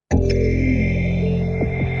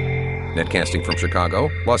Netcasting from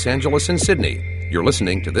Chicago, Los Angeles, and Sydney. You're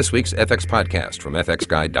listening to this week's FX Podcast from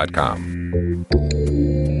fxguide.com.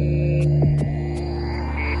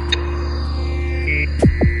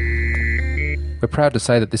 We're proud to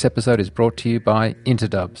say that this episode is brought to you by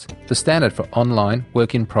Interdubs, the standard for online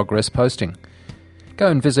work-in-progress posting. Go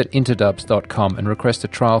and visit interdubs.com and request a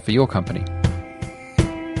trial for your company.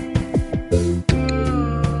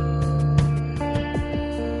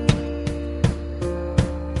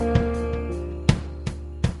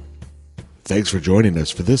 Thanks for joining us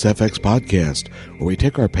for this FX Podcast, where we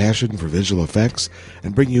take our passion for visual effects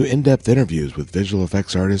and bring you in-depth interviews with visual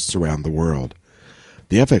effects artists around the world.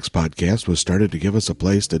 The FX Podcast was started to give us a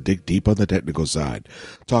place to dig deep on the technical side,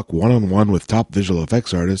 talk one-on-one with top visual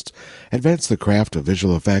effects artists, advance the craft of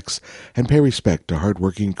visual effects, and pay respect to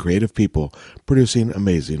hardworking, creative people producing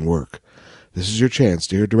amazing work. This is your chance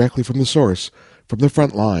to hear directly from the source, from the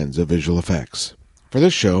front lines of visual effects. For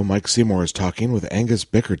this show, Mike Seymour is talking with Angus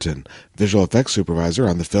Bickerton, visual effects supervisor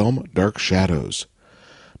on the film Dark Shadows.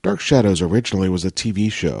 Dark Shadows originally was a TV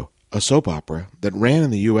show, a soap opera that ran in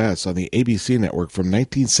the U.S. on the ABC network from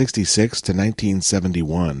 1966 to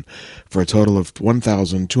 1971 for a total of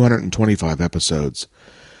 1,225 episodes.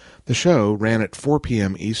 The show ran at 4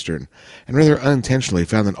 p.m. Eastern and rather unintentionally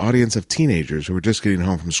found an audience of teenagers who were just getting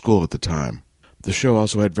home from school at the time. The show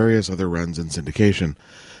also had various other runs in syndication.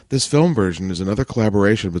 This film version is another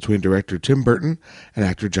collaboration between director Tim Burton and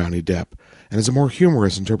actor Johnny Depp, and is a more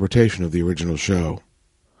humorous interpretation of the original show.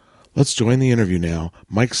 Let's join the interview now,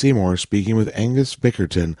 Mike Seymour speaking with Angus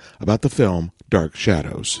Bickerton about the film Dark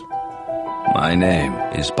Shadows. My name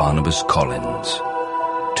is Barnabas Collins.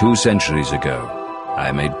 2 centuries ago,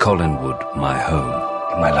 I made Collinwood my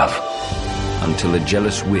home, my love, until a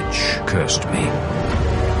jealous witch cursed me,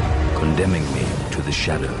 condemning me to the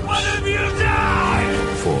shadows. What have you done?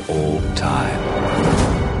 For all time.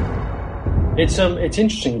 It's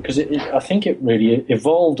interesting because I think it really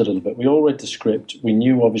evolved a little bit. We all read the script. We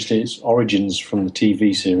knew obviously its origins from the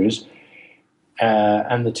TV series,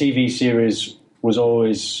 and the TV series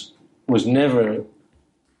was never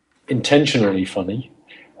intentionally funny.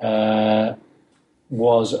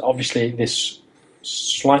 Was obviously this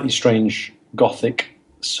slightly strange gothic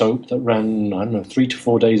soap that ran, I don't know, 3 to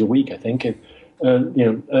 4 days a week. I think,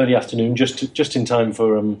 early afternoon, just in time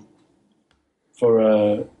for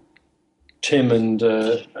Tim and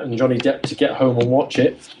Johnny Depp to get home and watch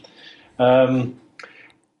it. But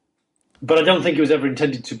I don't think it was ever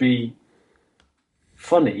intended to be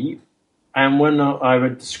funny. And when I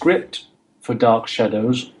read the script for Dark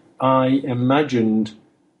Shadows, I imagined,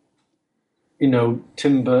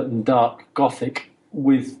 Tim Burton dark gothic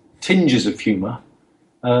with tinges of humour.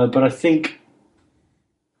 But I think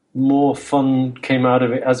more fun came out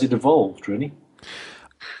of it as it evolved, really.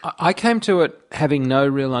 I came to it having no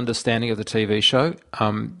real understanding of the TV show.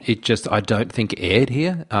 I don't think aired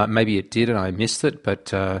here. Maybe it did and I missed it,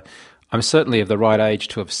 but I'm certainly of the right age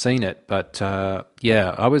to have seen it. But I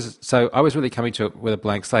was really coming to it with a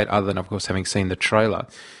blank slate, other than, of course, having seen the trailer.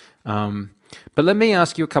 But let me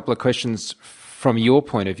ask you a couple of questions from your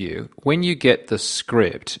point of view. When you get the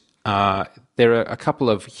script, there are a couple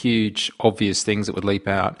of huge, obvious things that would leap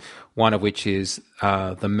out. One of which is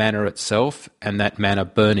the manor itself and that manor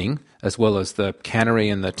burning, as well as the cannery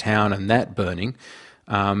and the town and that burning.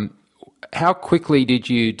 How quickly did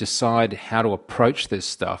you decide how to approach this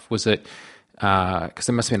stuff? Was it because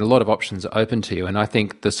there must have been a lot of options open to you, and I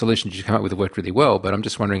think the solutions you came up with worked really well. But I'm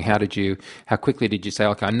just wondering, how quickly did you say,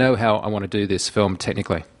 "Okay, I know how I want to do this film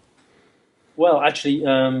technically"? Well, actually,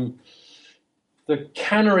 the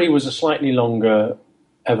cannery was a slightly longer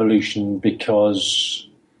evolution because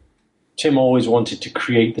Tim always wanted to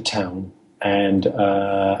create the town, and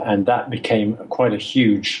that became quite a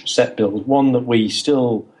huge set build, one that we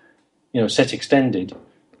still, set extended.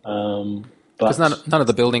 Because none of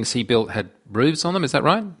the buildings he built had roofs on them, is that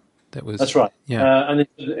right? That's right. Yeah. And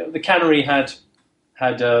the cannery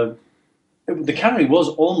the cannery was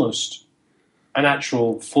almost an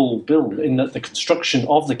actual full build, in that the construction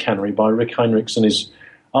of the cannery by Rick Heinrichs and his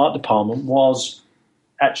art department was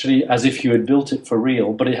actually as if you had built it for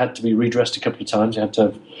real, but it had to be redressed a couple of times. You had to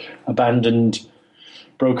have abandoned,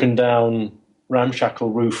 broken down,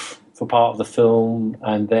 ramshackle roof for part of the film,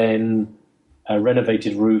 and then a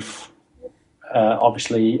renovated roof,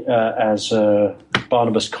 obviously, as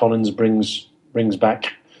Barnabas Collins brings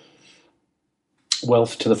back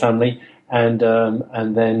wealth to the family, and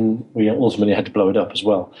then we ultimately had to blow it up as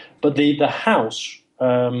well. But the house,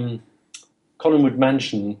 Collinwood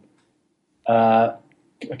Mansion,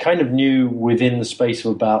 I kind of knew within the space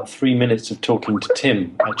of about 3 minutes of talking to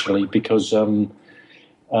Tim, actually, because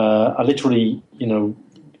I literally,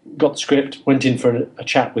 got the script, went in for a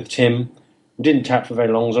chat with Tim. We didn't chat for very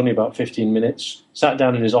long. It was only about 15 minutes. Sat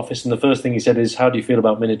down in his office, and the first thing he said is, "How do you feel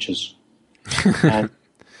about miniatures?" and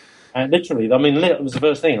literally, I mean, it was the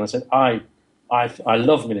first thing. I said, I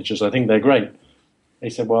love miniatures. I think they're great. He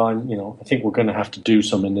said, "Well, I think we're going to have to do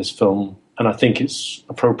some in this film, and I think it's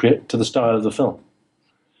appropriate to the style of the film."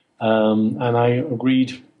 And I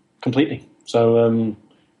agreed completely. So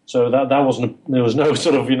that wasn't. There was no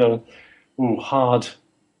sort of hard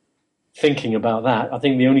thinking about that. I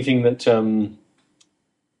think the only thing that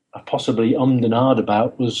I possibly ummed and ahed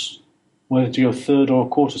about was whether to go third or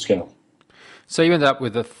quarter scale. So you ended up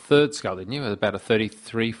with a third scale, didn't you? About a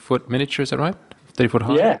 33-foot miniature, is that right? 30-foot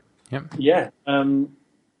high? Yeah. Yep. Yeah.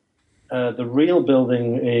 The real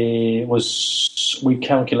building we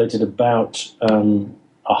calculated about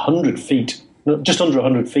 100 feet, just under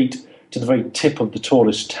 100 feet to the very tip of the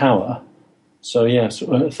tallest tower. So, yes,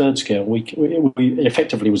 third scale. We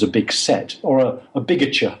effectively was a big set, or a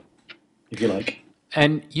bigature, if you like.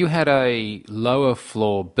 And you had a lower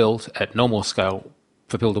floor built at normal scale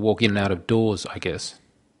for people to walk in and out of doors, I guess.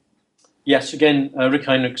 Yes, again, Rick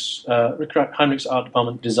Heinrich's art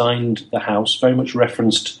department designed the house, very much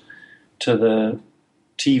referenced to the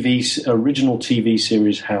original TV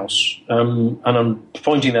series house. And I'm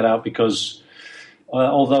pointing that out because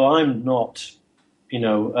although I'm not,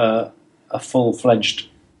 a full-fledged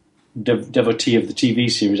devotee of the TV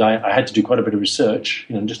series, I had to do quite a bit of research,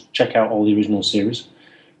 just check out all the original series.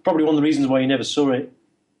 Probably one of the reasons why you never saw it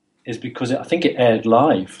is because I think it aired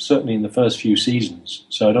live, certainly in the first few seasons.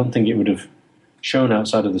 So I don't think it would have shown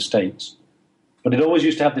outside of the States. But it always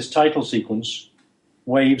used to have this title sequence,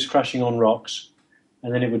 waves crashing on rocks,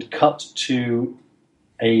 and then it would cut to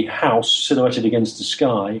a house silhouetted against the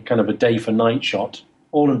sky, kind of a day for night shot,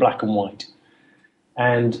 all in black and white.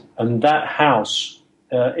 And that house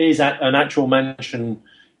is at an actual mansion,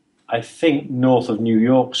 I think, north of New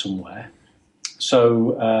York somewhere.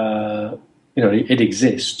 So, it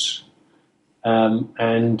exists.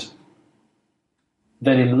 And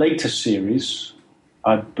then in later series,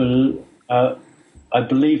 I believe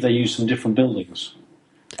they used some different buildings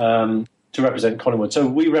to represent Collingwood. So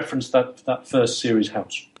we referenced that first series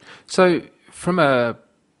house. So from a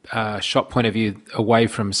shot point of view, away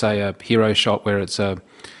from, say, a hero shot where it's a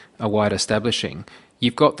wide establishing,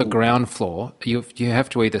 you've got the ground floor. You have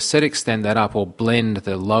to either extend that up or blend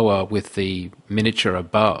the lower with the miniature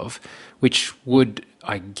above, which would,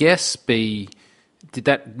 I guess, did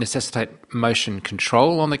that necessitate motion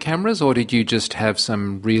control on the cameras, or did you just have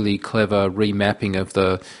some really clever remapping of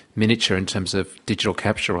the miniature in terms of digital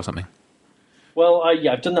capture or something? Well,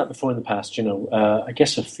 I've done that before in the past. I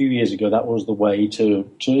guess a few years ago that was the way to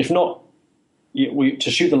if not,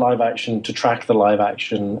 to shoot the live action, to track the live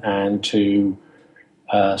action, and to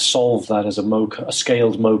solve that as a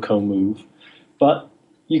scaled MoCo move. But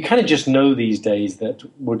you kind of just know these days that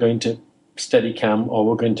we're going to Steadicam or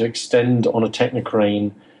we're going to extend on a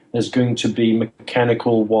Technicrane. There's going to be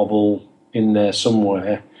mechanical wobble in there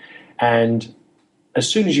somewhere. And as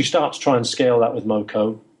soon as you start to try and scale that with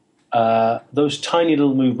MoCo, those tiny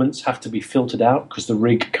little movements have to be filtered out because the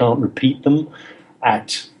rig can't repeat them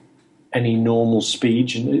at any normal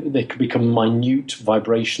speed. And they could become minute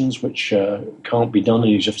vibrations, which can't be done,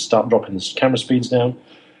 and you just have to start dropping the camera speeds down.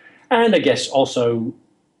 And I guess also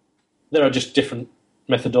there are just different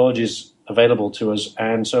methodologies available to us.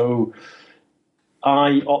 And so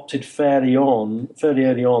I opted fairly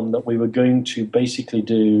early on that we were going to basically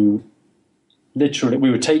do literally, we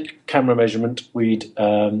would take camera measurement. We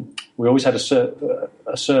always had a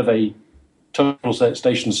survey, total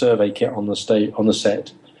station survey kit on the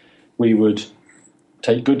set. We would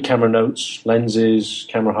take good camera notes, lenses,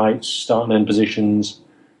 camera heights, start and end positions,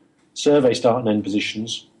 survey start and end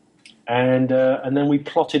positions, and then we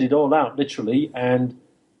plotted it all out literally and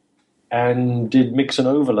did mix and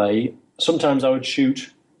overlay. Sometimes I would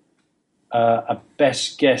shoot a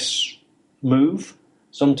best guess move.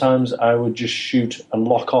 Sometimes I would just shoot a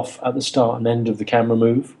lock off at the start and end of the camera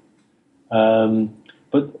move,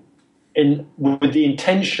 but with the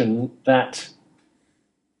intention that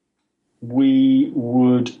we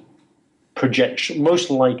would project, most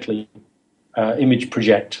likely image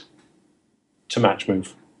project to match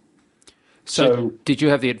move. So did you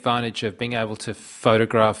have the advantage of being able to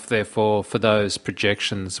photograph, therefore, for those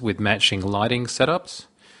projections with matching lighting setups?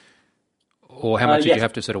 Or how much did you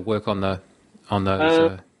have to sort of work on those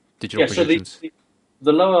digital projections? So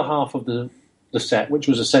the lower half of the set, which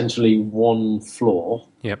was essentially one floor,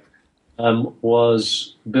 yep,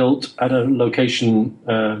 was built at a location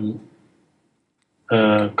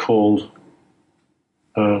called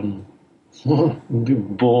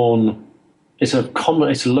Bourne it's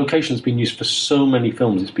a location that's been used for so many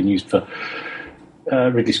films. It's been used for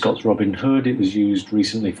Ridley Scott's Robin Hood. It was used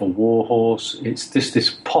recently for War Horse. It's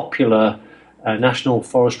this popular National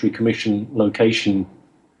Forestry Commission location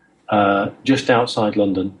just outside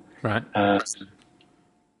London. Right.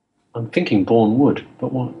 I'm thinking Bourne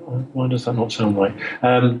but why does that not sound right?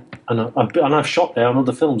 And I've shot there on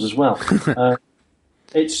other films as well.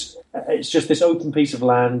 It's just this open piece of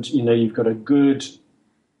land. You've got a good,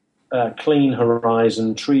 clean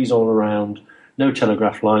horizon, trees all around, no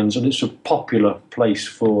telegraph lines, and it's a popular place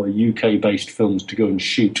for UK-based films to go and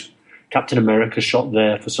shoot. Captain America shot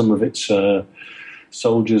there for some of its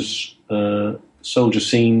soldier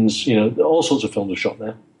scenes. All sorts of films are shot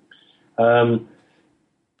there.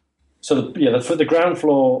 So the ground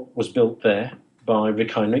floor was built there by Rick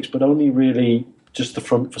Heinrichs, but only really just the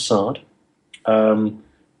front facade.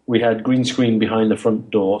 We had green screen behind the front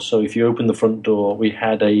door, so if you open the front door, we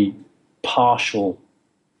had a partial,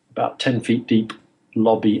 about 10 feet deep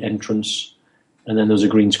lobby entrance, and then there was a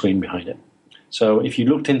green screen behind it. So if you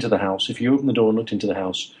looked into the house, if you opened the door and looked into the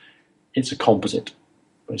house, it's a composite,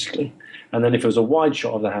 basically. And then if it was a wide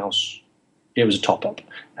shot of the house, it was a top-up.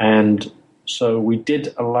 And so we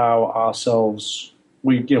did allow ourselves,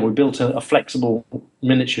 we built a flexible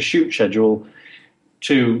miniature shoot schedule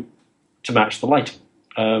to match the lighting,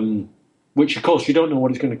 which of course you don't know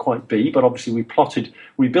what it's going to quite be, but obviously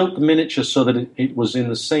we built the miniature so that it was in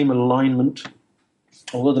the same alignment,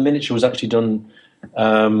 although the miniature was actually done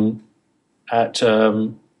at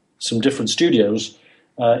some different studios.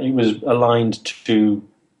 It was aligned to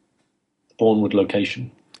the Bournemouth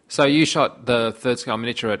location. So you shot the third scale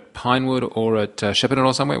miniature at Pinewood or at Shepperton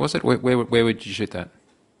or somewhere, was it? Where would you shoot that?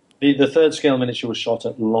 The third scale miniature was shot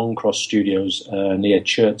at Longcross Studios near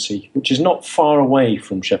Chertsey, which is not far away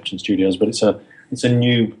from Shepperton Studios, but it's a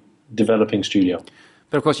new developing studio.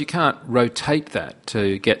 But of course you can't rotate that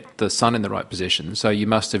to get the sun in the right position, so you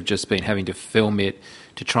must have just been having to film it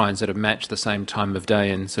to try and sort of match the same time of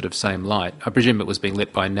day and sort of same light. I presume it was being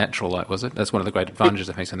lit by natural light, was it? That's one of the great advantages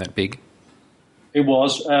of making something that big. It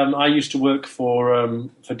was. I used to work for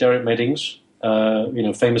Derek Meddings,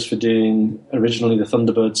 famous for doing originally the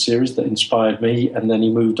Thunderbird series that inspired me, and then he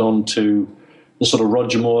moved on to the sort of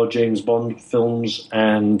Roger Moore, James Bond films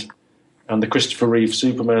and the Christopher Reeve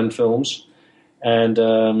Superman films, and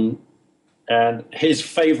his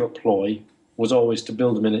favourite ploy was always to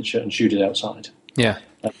build a miniature and shoot it outside. Yeah,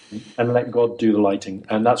 and let God do the lighting,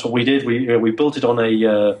 and that's what we did. We built it on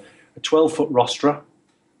a 12-foot rostra.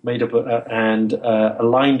 Made up and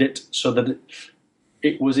aligned it so that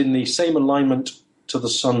it was in the same alignment to the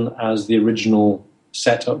sun as the original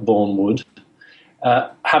set at Bournemouth,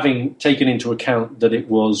 having taken into account that it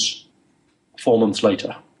was 4 months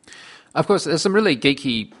later. Of course, there's some really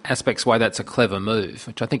geeky aspects why that's a clever move,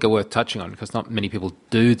 which I think are worth touching on because not many people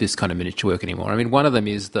do this kind of miniature work anymore. I mean, one of them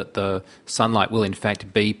is that the sunlight will in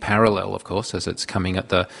fact be parallel, of course, as it's coming at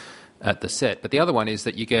the set. But the other one is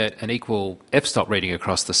that you get an equal f-stop reading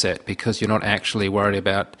across the set because you're not actually worried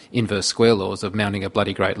about inverse square laws of mounting a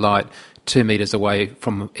bloody great light 2 metres away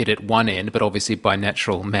from it at one end, but obviously by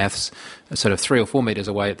natural maths, sort of 3 or 4 metres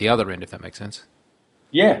away at the other end, if that makes sense.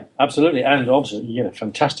 Yeah, absolutely. And obviously, you get a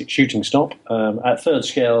fantastic shooting stop. At third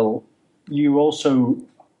scale, you also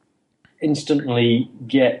instantly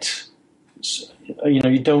get...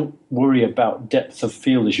 you don't worry about depth of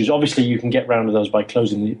field issues. Obviously, you can get round to those by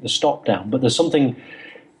closing the stop down, but there's something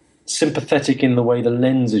sympathetic in the way the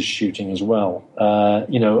lens is shooting as well.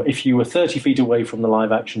 If you were 30 feet away from the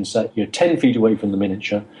live action set, you're 10 feet away from the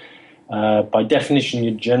miniature. By definition,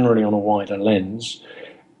 you're generally on a wider lens.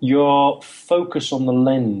 Your focus on the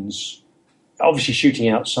lens, obviously shooting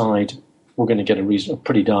outside, we're going to get a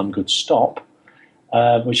pretty darn good stop,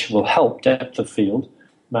 which will help depth of field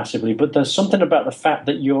massively, but there's something about the fact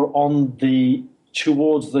that you're on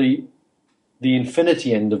towards the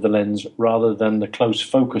infinity end of the lens rather than the close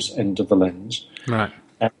focus end of the lens. Right.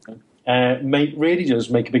 Really does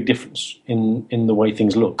make a big difference in the way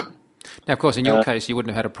things look. Now, of course, in your case, you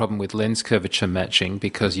wouldn't have had a problem with lens curvature matching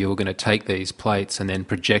because you were going to take these plates and then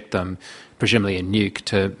project them, presumably in nuke,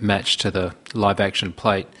 to match to the live-action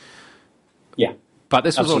plate. Yeah. But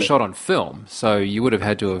this was Absolutely. all shot on film, so you would have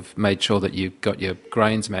had to have made sure that you got your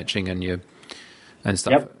grains matching and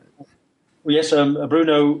stuff. Yep. Well, yes,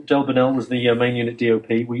 Bruno Del Bonel was the main unit DOP.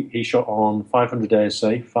 He shot on 500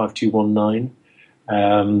 ASA,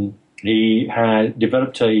 5219. He had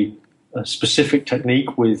developed a specific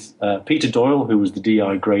technique with Peter Doyle, who was the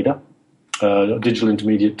DI grader, digital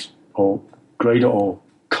intermediate or grader or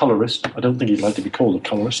colorist. I don't think he'd like to be called a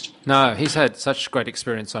colorist. No, he's had such great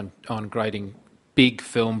experience on grading big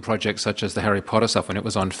film projects such as the Harry Potter stuff when it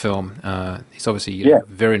was on film. He's obviously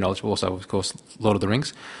very knowledgeable. Also, of course, Lord of the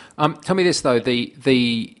Rings. Tell me this though: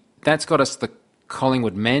 that's got us the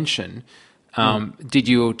Collingwood mansion. Did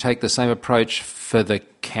you take the same approach for the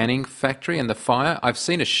canning factory and the fire? I've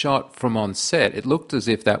seen a shot from on set. It looked as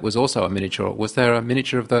if that was also a miniature. Was there a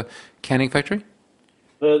miniature of the canning factory?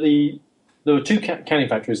 There were two canning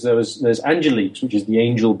factories. There's Angelique's, which is the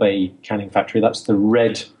Angel Bay canning factory. That's the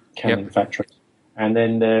red canning factory. And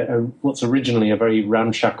then what's originally a very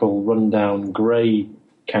ramshackle, rundown grey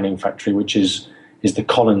canning factory, which is the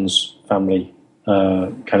Collins family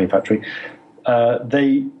canning factory.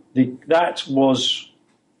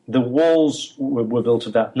 The walls were built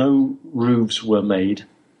of that. No roofs were made,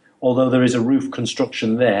 although there is a roof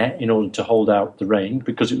construction there in order to hold out the rain,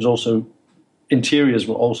 because it was also interiors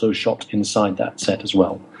were also shot inside that set as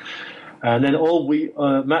well. And then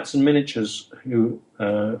Matson Miniatures, who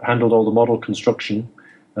handled all the model construction,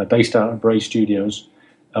 based out of Bray Studios,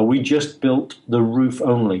 we just built the roof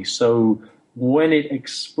only. So when it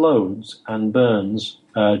explodes and burns,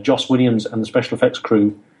 Joss Williams and the special effects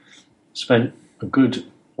crew spent a good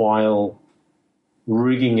while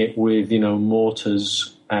rigging it with,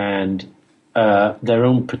 mortars and their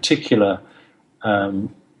own particular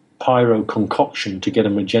pyro concoction to get a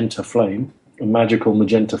magenta flame, a magical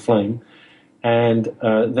magenta flame. And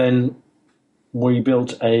then we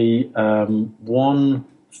built a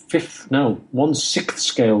 1/6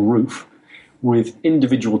 scale roof with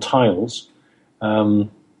individual tiles,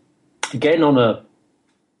 again on a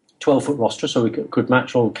 12-foot rostra, so we could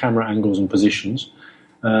match all camera angles and positions.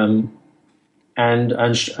 And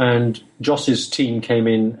Joss's team came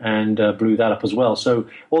in and blew that up as well. So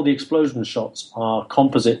all the explosion shots are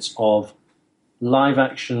composites of live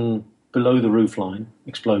action below the roofline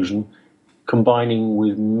explosion, combining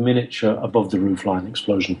with miniature above the roofline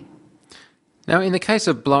explosion. Now, in the case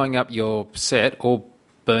of blowing up your set, or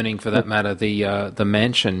burning for that matter, the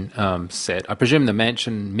mansion set, I presume the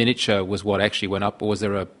mansion miniature was what actually went up, or was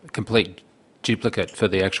there a complete duplicate for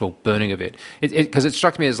the actual burning of it? Because it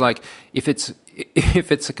struck me as like, if it's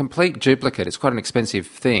a complete duplicate, it's quite an expensive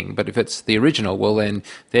thing. But if it's the original, well then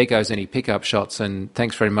there goes any pickup shots, and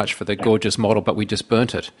thanks very much for the gorgeous model, but we just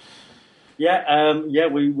burnt it.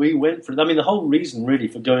 We went for it. I mean, the whole reason really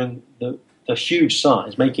for going the huge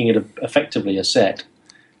size, making it effectively a set,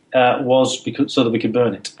 was so that we could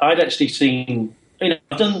burn it. I'd actually seen,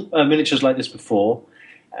 I've done miniatures like this before,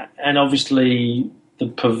 and obviously the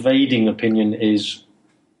pervading opinion is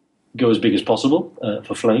go as big as possible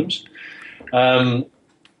for flames. I'd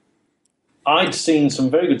seen some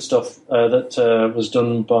very good stuff that was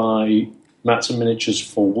done by Matson Miniatures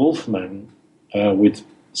for Wolfman with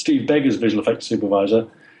Steve Beggar's visual effects supervisor,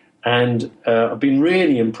 and I've been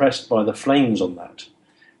really impressed by the flames on that.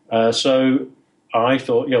 So I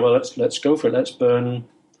thought, let's go for it. Let's burn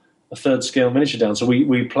a third scale miniature down. So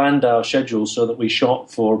we planned our schedule so that we shot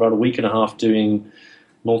for about a week and a half doing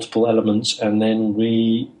multiple elements, and then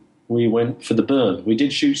we went for the burn. We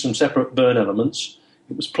did shoot some separate burn elements.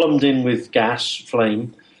 It was plumbed in with gas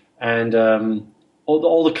flame, and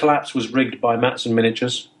all the collapse was rigged by Matson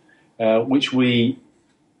Miniatures, which we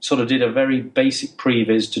sort of did a very basic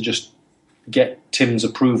previs to just get Tim's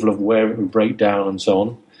approval of where it would break down and so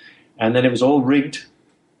on. And then it was all rigged,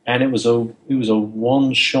 and it was a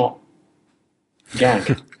one-shot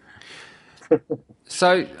gag.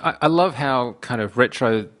 So I love how kind of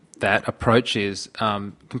retro that approach is,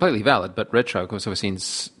 completely valid, but retro, of course, obviously in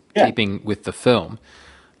keeping with the film.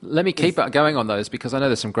 Let me keep going on those, because I know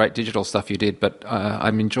there's some great digital stuff you did, but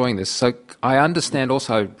I'm enjoying this. So I understand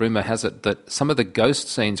also, rumour has it, that some of the ghost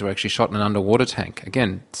scenes were actually shot in an underwater tank.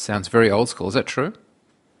 Again, sounds very old school. Is that true?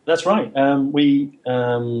 That's right.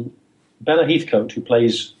 Bella Heathcote, who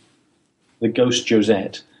plays the ghost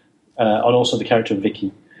Josette, and also the character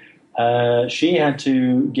Vicky, she had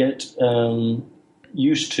to get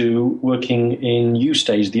used to working in U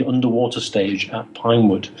stage, the underwater stage at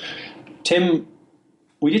Pinewood.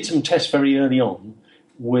 We did some tests very early on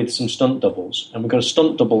with some stunt doubles, and we got a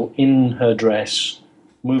stunt double in her dress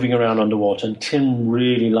moving around underwater, and Tim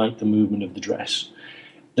really liked the movement of the dress.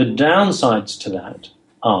 The downsides to that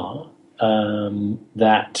are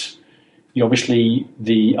that obviously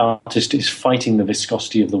the artist is fighting the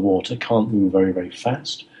viscosity of the water, can't move very, very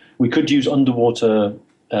fast. We could use underwater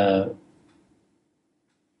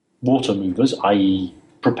water movers, i.e.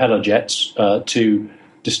 propeller jets, to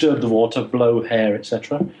disturb the water, blow hair,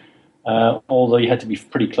 etc. Although you had to be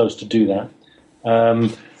pretty close to do that.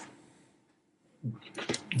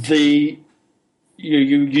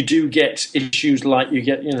 you do get issues like you're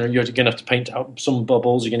going to have to paint out some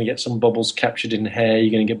bubbles. You're going to get some bubbles captured in hair.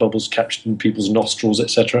 You're going to get bubbles captured in people's nostrils,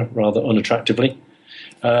 etc., rather unattractively.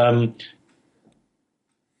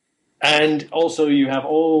 And also you have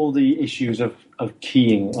all the issues of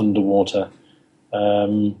keying underwater,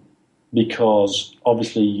 because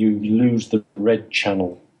obviously you lose the red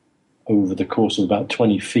channel over the course of about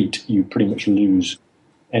 20 feet. You pretty much lose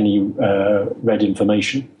any red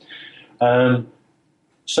information.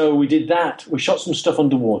 So we did that. We shot some stuff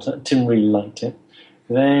underwater. Tim really liked it.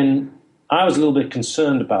 Then I was a little bit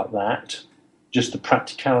concerned about that, just the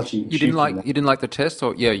practicality. You didn't like the test,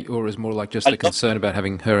 or it was more like just the concern about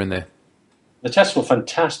having her in there. The tests were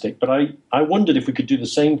fantastic, but I wondered if we could do the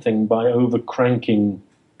same thing by over cranking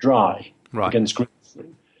dry against green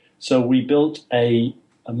screen. So we built a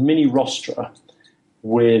mini rostra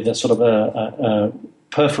with a sort of a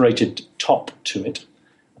perforated top to it,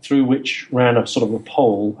 through which ran a sort of a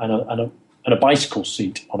pole and a bicycle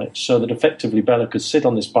seat on it, so that effectively Bella could sit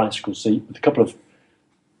on this bicycle seat with a couple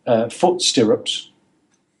of foot stirrups,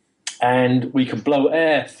 and we could blow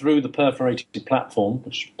air through the perforated platform,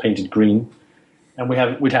 which was painted green, and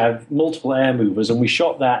we'd have multiple air movers, and we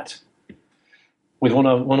shot that with one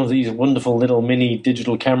of these wonderful little mini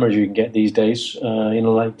digital cameras you can get these days,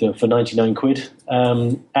 for 99 quid,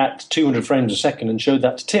 at 200 frames a second, and showed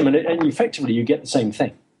that to Tim, and effectively you get the same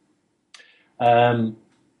thing.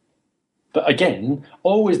 But again,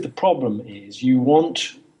 always the problem is you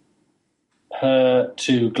want her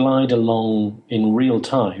to glide along in real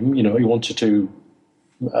time. You want her to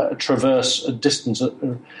traverse a distance, a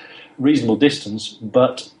reasonable distance,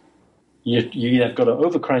 but you have got to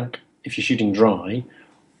overcrank if you're shooting dry,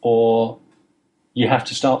 or you have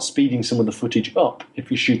to start speeding some of the footage up if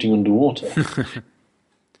you're shooting underwater.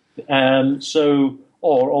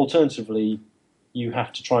 Or alternatively, you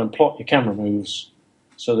have to try and plot your camera moves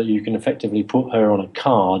so that you can effectively put her on a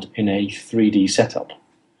card in a 3D setup,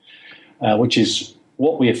 which is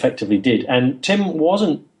what we effectively did. And Tim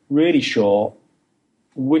wasn't really sure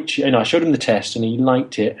which, and I showed him the test and he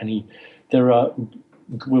liked it, and there were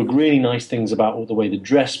really nice things about the way the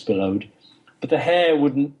dress billowed, but the hair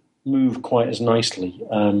wouldn't move quite as nicely.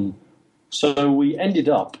 So we ended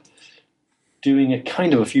up doing a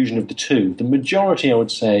kind of a fusion of the two. The majority, I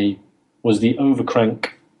would say, was the overcrank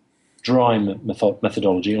dry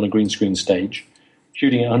methodology on a green screen stage,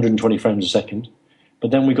 shooting at 120 frames a second.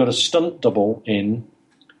 But then we got a stunt double in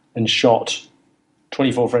and shot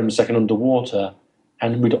 24 frames a second underwater,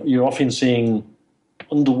 and you're often seeing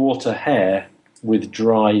underwater hair with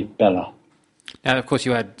dry Bella. Now, of course,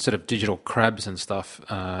 you add sort of digital crabs and stuff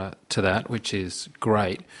to that, which is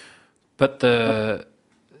great. But the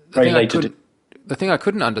thing I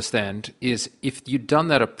couldn't understand is if you'd done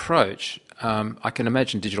that approach, I can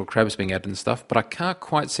imagine digital crabs being added and stuff, but I can't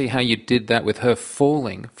quite see how you did that with her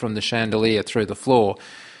falling from the chandelier through the floor.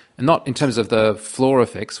 And not in terms of the floor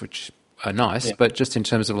effects, which are nice, but just in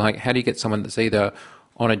terms of how do you get someone that's either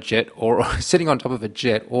on a jet or sitting on top of a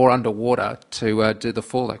jet or underwater to do the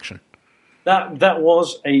fall action? That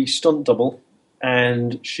was a stunt double,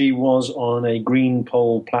 and she was on a green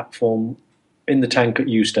pole platform in the tank at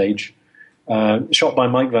U stage, shot by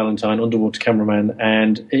Mike Valentine, underwater cameraman,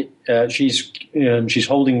 and she's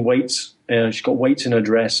holding weights. She's got weights in her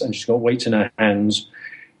dress and she's got weights in her hands,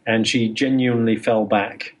 and she genuinely fell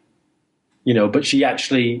back. But she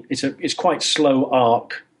actually it's quite slow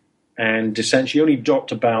arc and descent. She only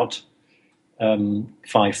dropped about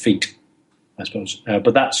 5 feet, I suppose.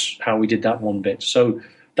 But that's how we did that one bit. So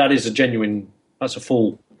that is that's a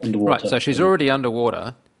full underwater. Right, so she's already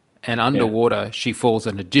underwater, and underwater she falls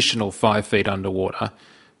an additional 5 feet underwater,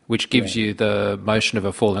 which gives you the motion of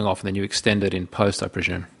her falling off, and then you extend it in post, I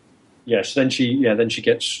presume. Yes, then she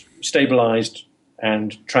gets stabilized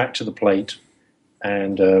and tracked to the plate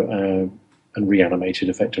and reanimated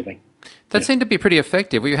effectively. That seemed to be pretty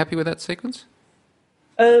effective. Were you happy with that sequence?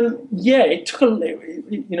 It took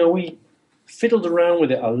we fiddled around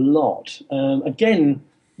with it a lot. Again,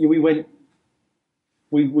 we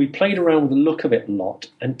played around with the look of it a lot,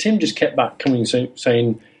 and Tim just kept back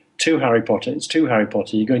saying, "Too Harry Potter. It's too Harry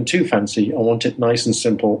Potter. You're going too fancy. I want it nice and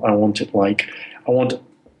simple. I want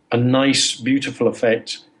a nice, beautiful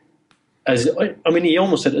effect." He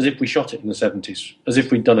almost said as if we shot it in the 70s, as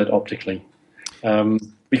if we'd done it optically.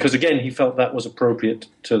 Because again, he felt that was appropriate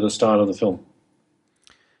to the style of the film.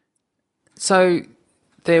 So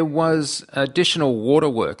there was additional water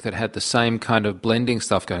work that had the same kind of blending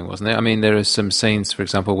stuff going, wasn't there? I mean, there are some scenes, for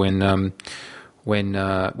example, when a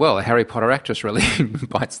Harry Potter actress really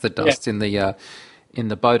bites the dust in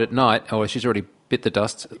the boat at night, or she's already bit the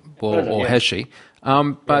dust, or has she?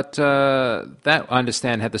 But that, I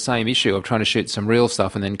understand, had the same issue of trying to shoot some real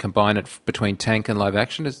stuff and then combine it between tank and live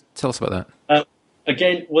action. Tell us about that.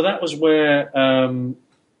 Again, well, that was where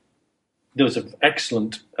there was an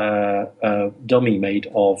excellent dummy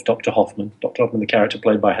made of Dr. Hoffman. Dr. Hoffman, the character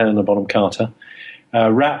played by Helena Bonham Carter,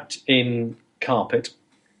 wrapped in carpet,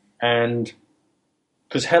 and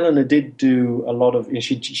because Helena did do a lot of,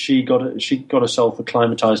 she got herself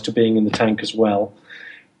acclimatized to being in the tank as well,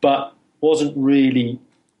 but wasn't really.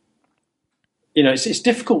 It's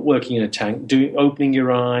difficult working in a tank. Opening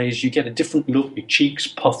your eyes, you get a different look. Your cheeks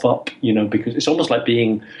puff up, because it's almost like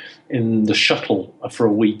being in the shuttle for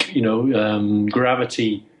a week.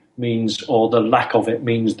 Gravity means, or the lack of it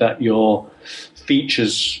means, that your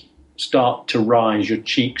features start to rise, your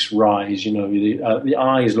cheeks rise. The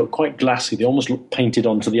eyes look quite glassy. They almost look painted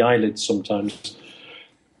onto the eyelids sometimes.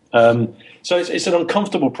 So it's an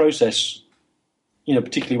uncomfortable process.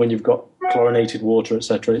 Particularly when you've got chlorinated water,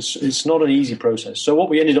 etc. It's not an easy process. So what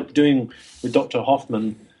we ended up doing with Dr.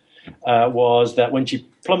 Hoffman was that when she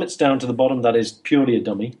plummets down to the bottom, that is purely a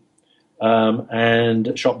dummy,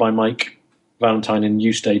 and shot by Mike Valentine in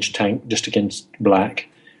U-stage tank, just against black.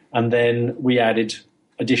 And then we added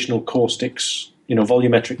additional caustics,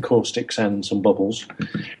 volumetric caustics and some bubbles.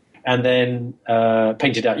 And then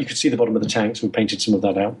painted out. You could see the bottom of the tank, so we painted some of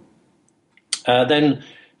that out. Then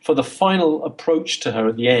for the final approach to her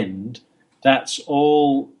at the end, that's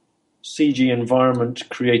all CG environment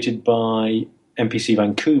created by MPC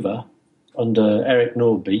Vancouver under Eric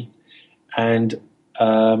Nordby. And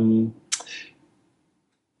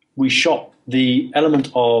we shot the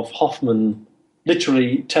element of Hoffman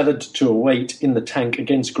literally tethered to a weight in the tank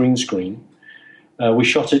against green screen. We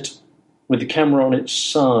shot it with the camera on its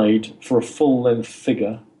side for a full-length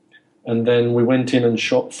figure. And then we went in and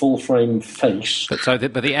shot full-frame face. But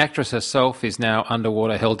the actress herself is now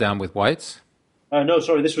underwater, held down with weights? No,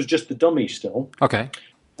 sorry, this was just the dummy still. Okay.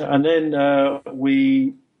 And then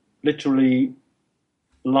we literally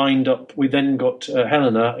lined up. We then got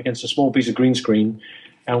Helena against a small piece of green screen,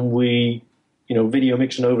 and we, video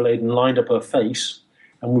mixed and overlaid and lined up her face,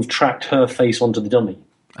 and we've tracked her face onto the dummy,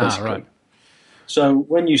 basically. Right. So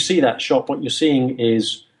when you see that shot, what you're seeing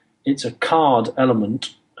is it's a card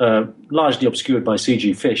element, largely obscured by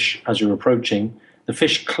CG fish as you're approaching. The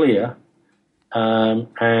fish clear, and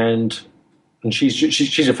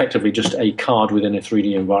she's effectively just a card within a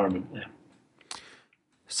 3D environment. Yeah.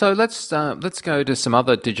 So let's go to some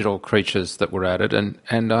other digital creatures that were added,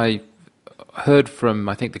 and I heard from,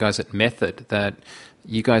 I think, the guys at Method that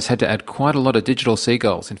you guys had to add quite a lot of digital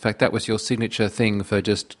seagulls. In fact, that was your signature thing for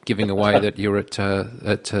just giving away that you're at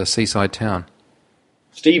Seaside Town.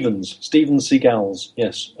 Steven Seagulls,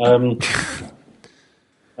 yes.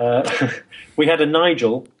 We had a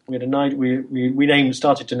Nigel. We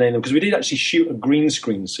started to name them because we did actually shoot a green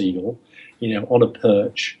screen seagull, on a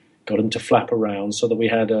perch. Got him to flap around so that we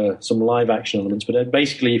had some live action elements. But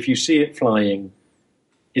basically, if you see it flying,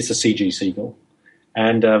 it's a CG seagull,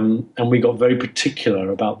 and we got very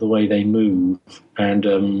particular about the way they move, and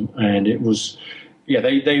it was,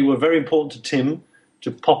 they were very important to Tim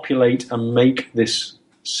to populate and make this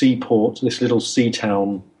seaport, this little sea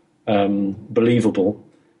town, believable.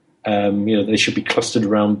 They should be clustered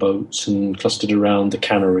around boats and clustered around the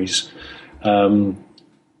canneries.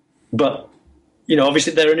 But,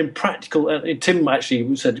 obviously they're an impractical... Tim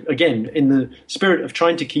actually said, again, in the spirit of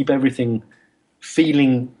trying to keep everything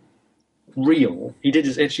feeling real,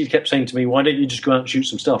 she kept saying to me, why don't you just go out and shoot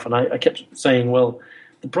some stuff? And I kept saying, well,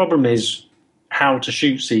 the problem is how to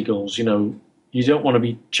shoot seagulls. You don't want to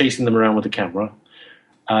be chasing them around with a camera.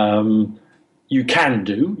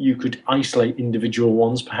 You could isolate individual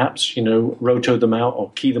ones, perhaps, roto them out or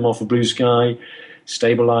key them off a blue sky,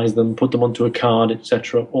 stabilize them, put them onto a card,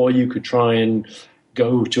 etc. Or you could try and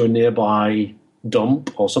go to a nearby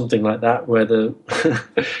dump or something like that where the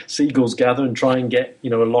seagulls gather and try and get, a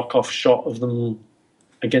lock-off shot of them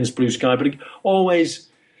against blue sky. But always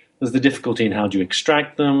there's the difficulty in how do you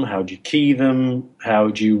extract them, how do you key them, how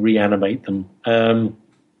do you reanimate them.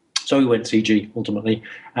 So we went CG ultimately,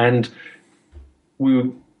 and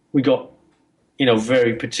we got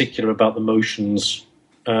very particular about the motions.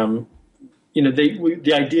 The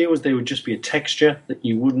idea was they would just be a texture that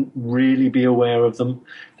you wouldn't really be aware of them.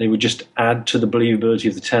 They would just add to the believability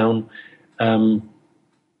of the town.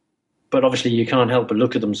 But obviously you can't help but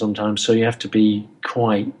look at them sometimes, so you have to be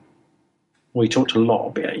quite... We talked a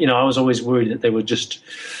lot. I was always worried that they were just...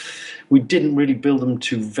 We didn't really build them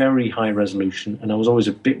to very high resolution, and I was always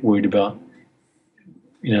a bit worried about,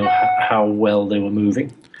 how well they were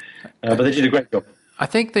moving. But they did a great job. I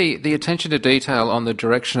think the attention to detail on the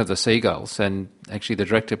direction of the seagulls, and actually the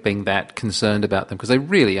director being that concerned about them, because they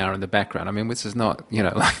really are in the background. I mean, this is not,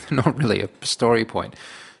 like, not really a story point.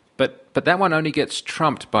 But that one only gets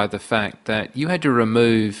trumped by the fact that you had to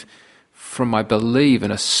remove from, I believe,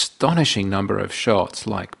 an astonishing number of shots,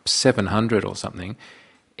 like 700 or something,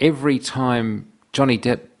 every time Johnny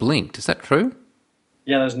Depp blinked. Is that true?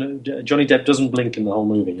 Yeah, Johnny Depp doesn't blink in the whole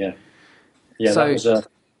movie, yeah. Yeah, so, that was...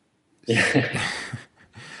 yeah.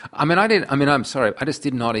 I'm sorry, I just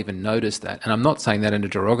did not even notice that. And I'm not saying that in a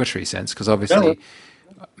derogatory sense, because obviously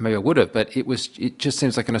maybe I would have, but it just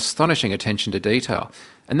seems like an astonishing attention to detail.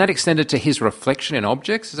 And that extended to his reflection in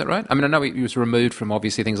objects, is that right? I mean, I know he was removed from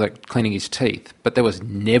obviously things like cleaning his teeth, but there was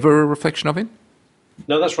never a reflection of him?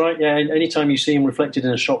 No, that's right, yeah. Anytime you see him reflected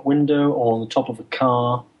in a shop window or on the top of a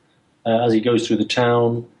car as he goes through the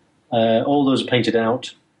town, all those are painted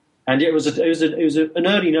out. And it was an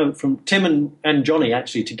early note from Tim and Johnny,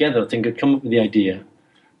 actually, together, I think, had come up with the idea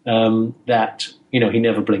that, he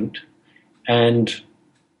never blinked. And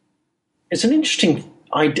it's an interesting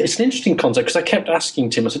concept, because I kept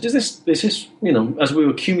asking Tim, I said, is this as we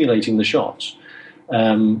were accumulating the shots,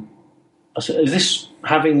 I said, is this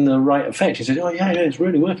having the right effect? He said, oh, yeah, it's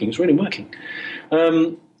really working.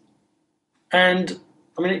 And,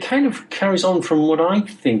 I mean, it kind of carries on from what I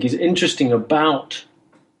think is interesting about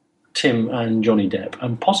Tim and Johnny Depp,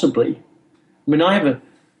 and possibly, I mean, I have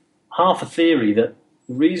half a theory that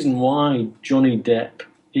the reason why Johnny Depp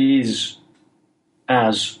is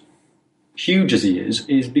as huge as he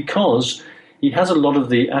is because he has a lot of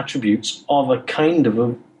the attributes of a kind of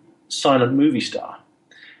a silent movie star.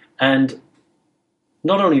 And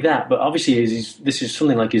not only that, but obviously this is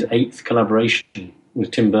something like his 8th collaboration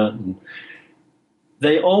with Tim Burton.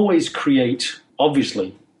 They always create,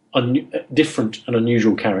 obviously, different and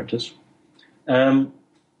unusual characters.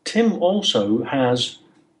 Tim also has,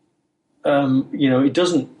 he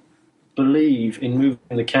doesn't believe in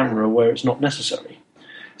moving the camera where it's not necessary.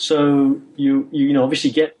 So you obviously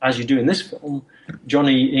get, as you do in this film,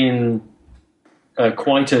 Johnny in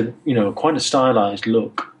quite a stylized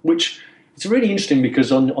look, which it's really interesting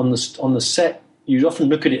because on the set you often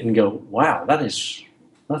look at it and go, wow, that's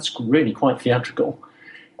really quite theatrical.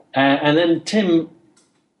 And then Tim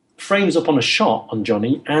frames up on a shot on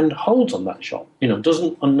Johnny and holds on that shot,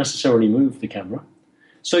 doesn't unnecessarily move the camera.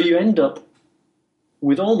 So you end up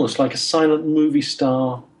with almost like a silent movie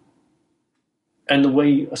star, and the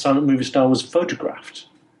way a silent movie star was photographed,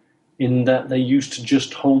 in that they used to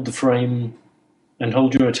just hold the frame and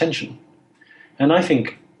hold your attention. And I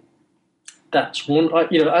think that's one,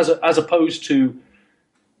 as opposed to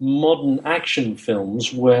modern action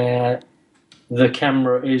films where the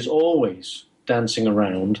camera is always dancing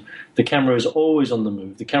around, the camera is always on the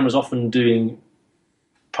move, the camera's often doing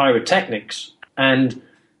pyrotechnics, and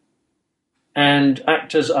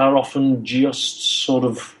actors are often just sort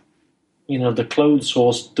of, the clothes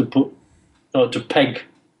horse to peg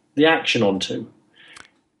the action onto.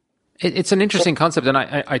 It's an interesting concept, and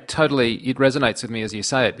I totally, it resonates with me as you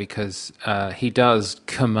say it, because he does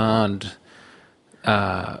command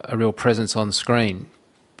a real presence on screen.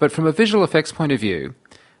 But from a visual effects point of view,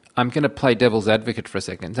 I'm going to play devil's advocate for a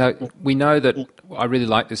second. So we know that I really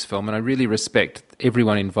like this film and I really respect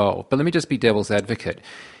everyone involved, but let me just be devil's advocate.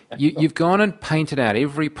 You've gone and painted out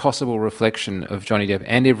every possible reflection of Johnny Depp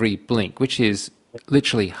and every blink, which is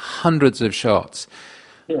literally hundreds of shots.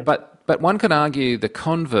 Yeah. But one could argue the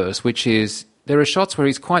converse, which is there are shots where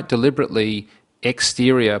he's quite deliberately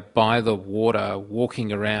exterior by the water,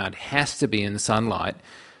 walking around, has to be in sunlight.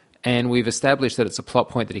 And we've established that it's a plot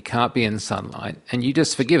point that he can't be in sunlight, and you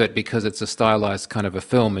just forgive it because it's a stylized kind of a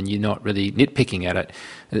film and you're not really nitpicking at it.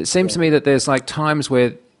 And it seems to me that there's like times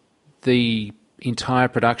where the entire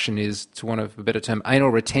production is, to want of a better term,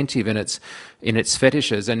 anal retentive in its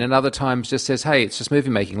fetishes, and in other times just says, hey, it's just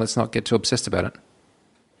movie making, let's not get too obsessed about it.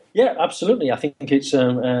 Yeah, absolutely. I think it's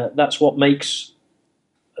that's what makes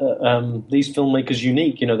these filmmakers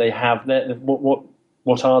unique. They have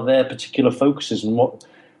what are their particular focuses and what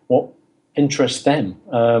interests them.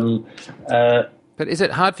 But is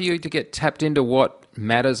it hard for you to get tapped into what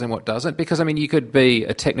matters and what doesn't? Because, I mean, you could be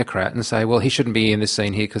a technocrat and say, well, he shouldn't be in this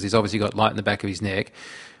scene here because he's obviously got light in the back of his neck.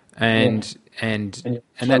 And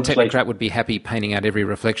that technocrat would be happy painting out every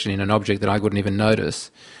reflection in an object that I wouldn't even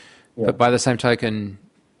notice. Yeah. But by the same token,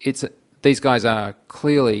 these guys are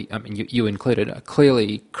clearly, I mean, you included, are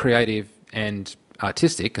clearly creative and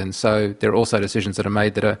artistic, and so there are also decisions that are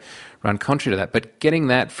made that are run contrary to that. But getting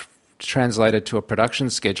that translated to a production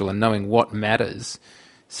schedule and knowing what matters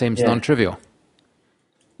seems non-trivial.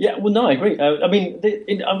 Yeah, well, no, I agree. I mean,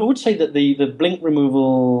 I would say that the blink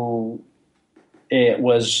removal it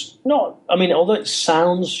was not, I mean, although it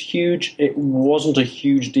sounds huge, it wasn't a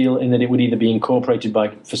huge deal in that it would either be incorporated by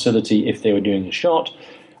facility if they were doing a shot,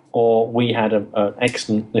 or we had an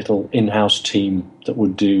excellent little in-house team that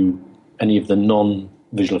would do any of the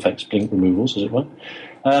non-visual effects blink removals, as it were.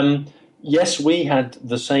 Yes, we had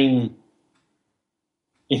the same,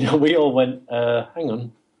 we all went, hang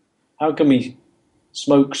on, how come he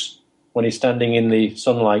smokes when he's standing in the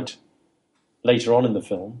sunlight later on in the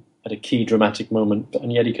film at a key dramatic moment,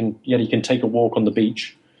 and yet he can take a walk on the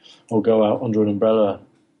beach or go out under an umbrella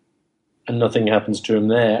and nothing happens to him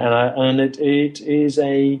there. And it is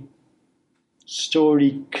a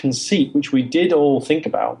story conceit which we did all think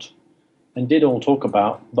about and did all talk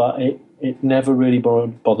about, but it never really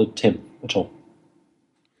bothered Tim at all.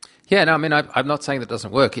 Yeah, no, I mean, I'm not saying that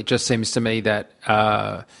doesn't work. It just seems to me that,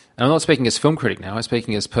 and I'm not speaking as film critic now, I'm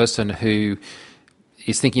speaking as person who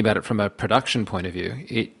is thinking about it from a production point of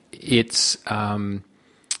view. It's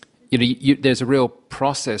there's a real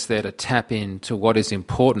process there to tap into what is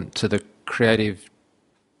important to the creative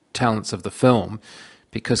talents of the film,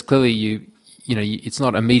 because clearly it's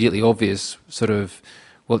not immediately obvious sort of,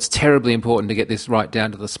 well, it's terribly important to get this right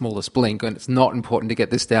down to the smallest blink, and it's not important to get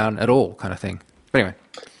this down at all, kind of thing. But anyway.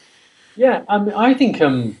 Yeah, I think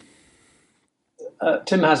Tim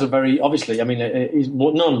has a very, obviously, I mean,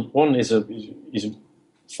 he's a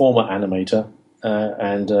former animator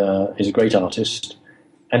and is a great artist,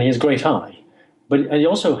 and he has a great eye. But he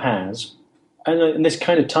also has, and this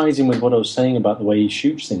kind of ties in with what I was saying about the way he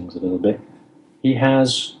shoots things a little bit, he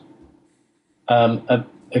has a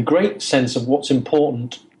great sense of what's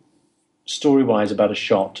important story-wise about a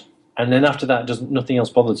shot, and then after that, nothing else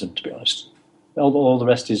bothers him, to be honest. All the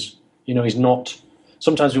rest is, he's not,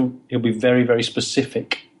 sometimes he'll be very, very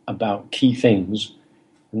specific about key things,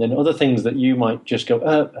 and then other things that you might just go,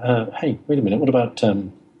 hey, wait a minute, what about such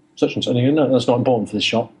and such? And you go, no, that's not important for this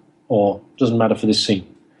shot, or doesn't matter for this scene.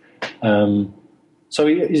 So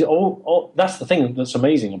he's that's the thing that's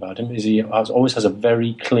amazing about him, is he always has a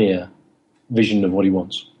very clear vision of what he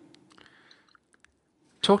wants.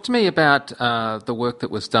 Talk to me about the work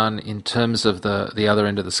that was done in terms of the other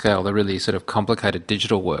end of the scale, the really sort of complicated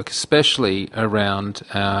digital work, especially around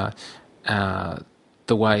the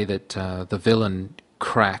way that the villain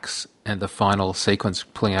cracks and the final sequence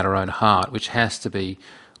pulling out her own heart, which has to be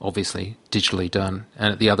obviously digitally done,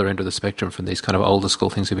 and at the other end of the spectrum from these kind of older school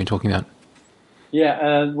things we've been talking about.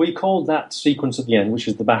 Yeah, we called that sequence at the end, which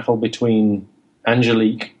is the battle between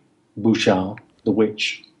Angelique Bouchard, the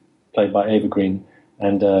witch, played by Ava Green,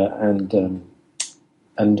 and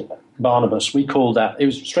Barnabas. We called that, it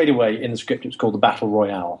was straight away in the script, it was called the Battle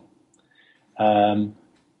Royale,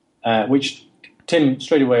 which Tim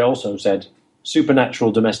straight away also said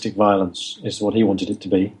supernatural domestic violence is what he wanted it to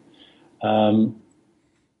be.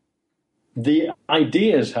 The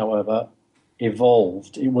ideas, however,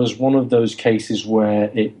 evolved. It was one of those cases where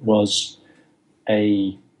it was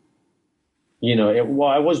I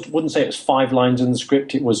wouldn't say it was 5 lines in the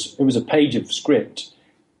script. It was a page of script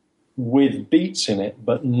with beats in it,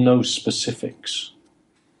 but no specifics,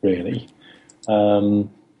 really. And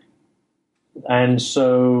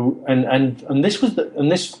so, and this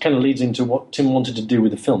kind of leads into what Tim wanted to do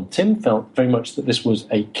with the film. Tim felt very much that this was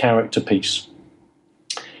a character piece.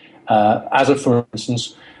 For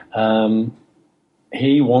instance,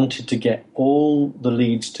 he wanted to get all the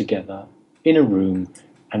leads together in a room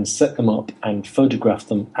and set them up and photograph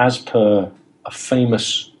them as per a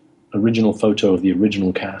famous original photo of the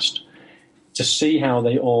original cast, to see how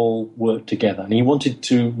they all worked together. And he wanted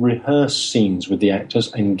to rehearse scenes with the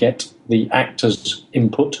actors and get the actors'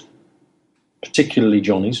 input, particularly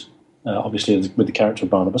Johnny's, obviously with the character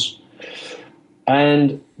of Barnabas.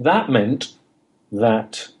 And that meant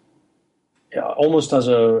that, almost as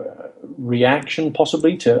a reaction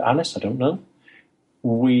possibly to Alice, I don't know,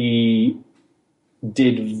 we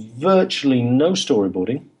did virtually no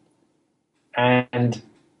storyboarding, and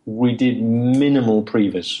we did minimal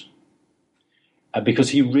previs, because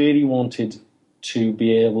he really wanted to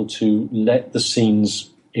be able to let the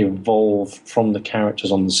scenes evolve from the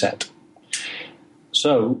characters on the set.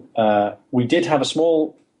 So we did have a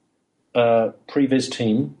small previs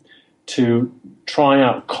team to try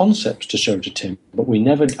out concepts to show to Tim, but we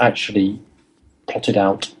never actually plotted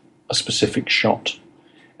out a specific shot.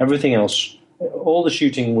 Everything else, all the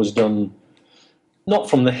shooting was done not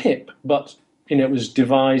from the hip, but it was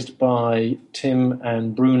devised by Tim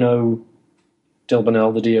and Bruno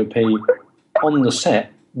Dilbernel, the DOP, on the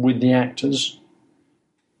set with the actors.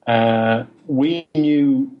 We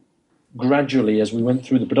knew gradually as we went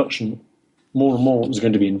through the production more and more what was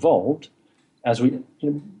going to be involved.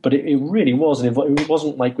 But it really was, it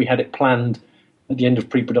wasn't like we had it planned at the end of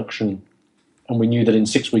pre-production, and we knew that in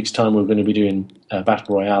 6 weeks' time we were going to be doing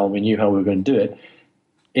Battle Royale, we knew how we were going to do it,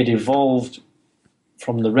 it evolved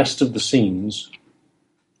from the rest of the scenes.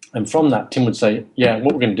 And from that, Tim would say, yeah,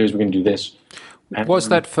 what we're going to do is we're going to do this. And was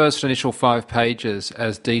that first initial 5 pages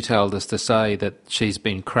as detailed as to say that she's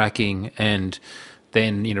been cracking and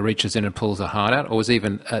then, reaches in and pulls her heart out? Or was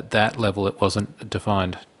even at that level it wasn't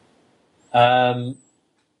defined?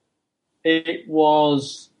 It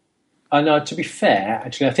was... to be fair,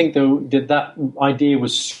 actually, I think though that idea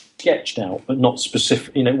was sketched out, but not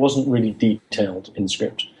specific. It wasn't really detailed in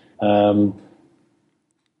script. In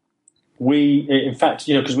fact,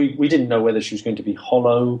 because we didn't know whether she was going to be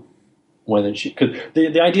hollow, whether she could.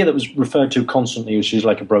 The idea that was referred to constantly was she's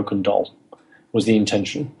like a broken doll, was the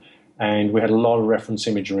intention, and we had a lot of reference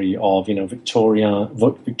imagery of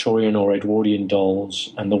Victorian or Edwardian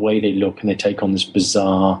dolls and the way they look, and they take on this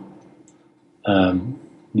bizarre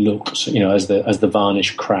looks, as the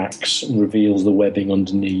varnish cracks and reveals the webbing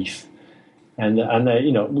underneath, and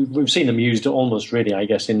we've seen them used almost really, I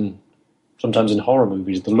guess, sometimes in horror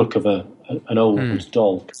movies. The look of an old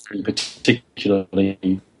doll,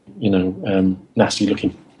 particularly nasty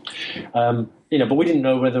looking, but we didn't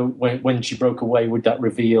know whether when she broke away would that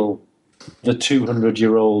reveal the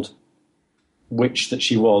 200-year-old witch that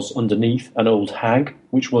she was underneath, an old hag,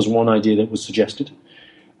 which was one idea that was suggested.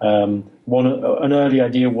 An early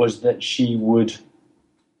idea was that she would,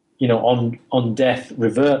 on death,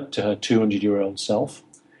 revert to her 200-year-old self.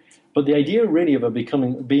 But the idea really of her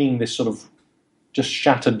being this sort of just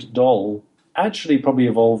shattered doll actually probably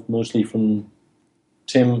evolved mostly from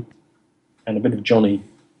Tim and a bit of Johnny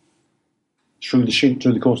through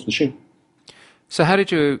the course of the shoot. So how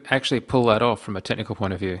did you actually pull that off from a technical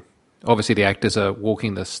point of view? Obviously the actors are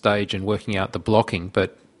walking the stage and working out the blocking,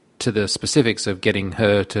 but to the specifics of getting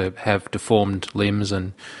her to have deformed limbs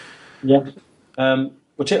and... Yeah.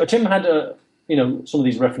 Well, Tim had, some of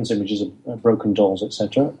these reference images of broken dolls,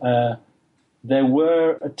 etc. There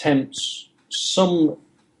were attempts, some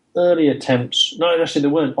early attempts... No, actually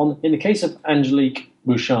there weren't. In the case of Angelique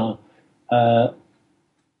Bouchard,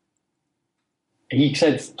 he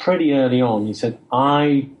said pretty early on, he said,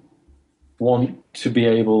 I want to be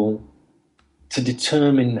able to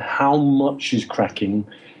determine how much she's cracking,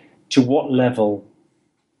 to what level,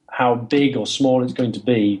 how big or small it's going to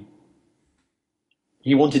be.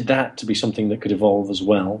 He wanted that to be something that could evolve as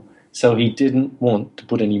well. So he didn't want to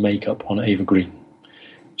put any makeup on Ava Green.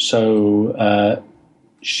 So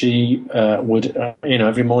she would,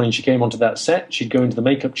 every morning she came onto that set, she'd go into the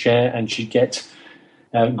makeup chair and she'd get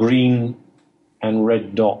green and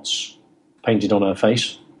red dots painted on her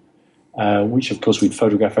face, which of course we'd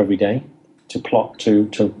photograph every day to plot to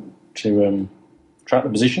track the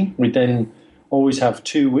position. We'd then always have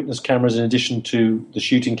 2 witness cameras in addition to the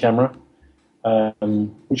shooting camera,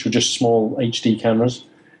 which were just small HD cameras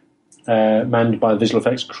manned by the visual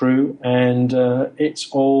effects crew. And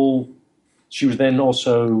she was then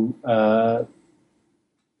also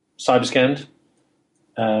cyber scanned,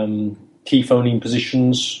 key phoning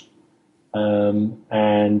positions,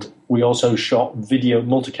 and we also shot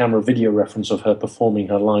multi-camera video reference of her performing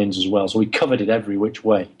her lines as well. So we covered it every which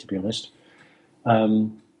way, to be honest.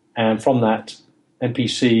 And from that,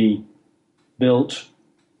 NPC built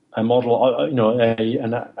a model, an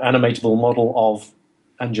animatable model of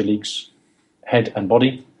Angelique's head and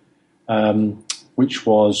body,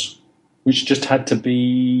 which just had to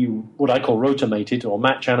be what I call rotomated or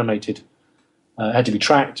match animated. Had to be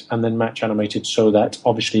tracked and then match animated so that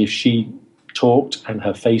obviously if she talked and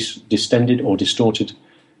her face distended or distorted,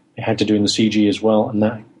 it had to do in the CG as well, and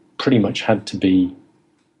that pretty much had to be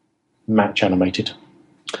match animated,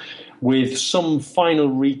 with some final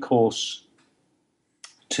recourse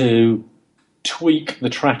to tweak the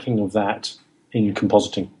tracking of that in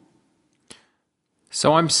compositing.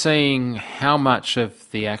 So I'm seeing how much of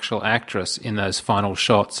the actual actress in those final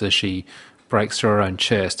shots as she breaks through her own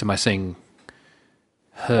chest. Am I seeing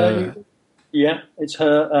her? Yeah, it's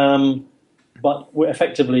her, but we're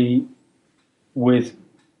effectively with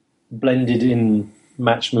blended in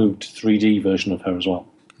match moved 3D version of her as well.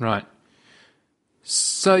 Right.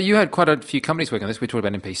 So you had quite a few companies working on this. We talked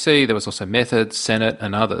about NPC. There was also Method, Senate,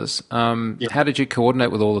 and others. How did you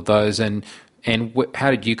coordinate with all of those, and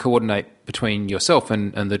how did you coordinate between yourself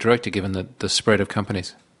and the director, given the spread of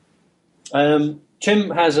companies?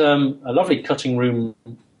 Tim has a lovely cutting room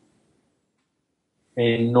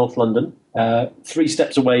in North London, 3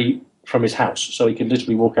 steps away from his house, so he could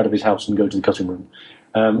literally walk out of his house and go to the cutting room.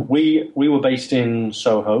 We were based in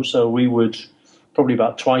Soho, so we would probably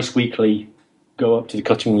about twice weekly go up to the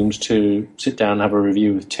cutting rooms to sit down and have a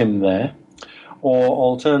review with Tim there. Or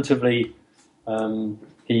alternatively,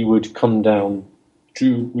 he would come down.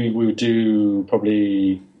 We would do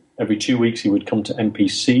probably every 2 weeks. He would come to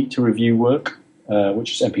MPC to review work,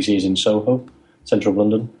 which is MPC is in Soho, central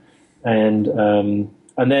London, and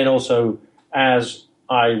then also as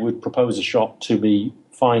I would propose a shot to be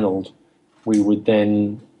finalled, we would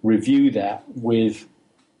then review that with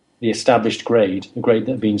the established grade, the grade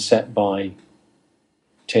that had been set by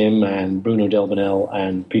Tim and Bruno Delvanel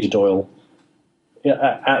and Peter Doyle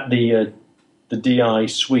at the DI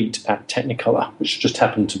suite at Technicolor, which just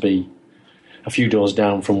happened to be a few doors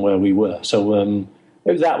down from where we were. So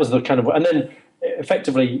that was the kind of... And then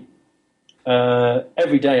effectively,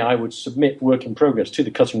 every day I would submit work in progress to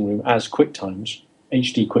the cutting room as QuickTimes,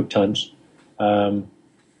 HD QuickTimes.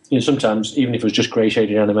 Sometimes, even if it was just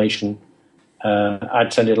grey-shaded animation,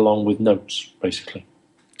 I'd send it along with notes, basically.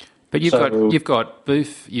 But you've got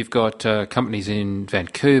Booth, you've got companies in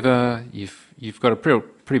Vancouver, you've got a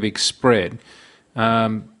pretty big spread,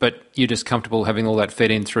 but you're just comfortable having all that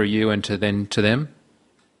fed in through you and to them?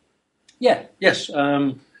 Yeah, yes.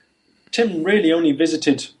 Tim really only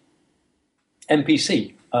visited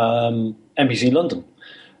MPC, MPC London.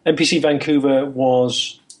 MPC Vancouver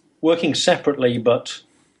was working separately, but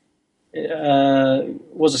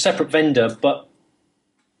was a separate vendor, but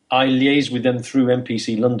I liaised with them through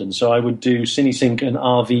MPC London. So I would do CineSync and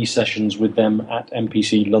RV sessions with them at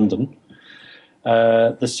MPC London.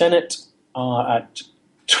 The Senate are at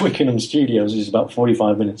Twickenham Studios, which is about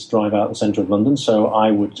 45 minutes drive out the centre of London. So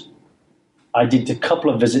I did a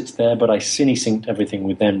couple of visits there, but I CineSynced everything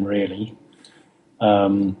with them, really.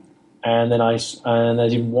 And then I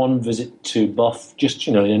did one visit to Buff, just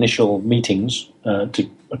initial meetings to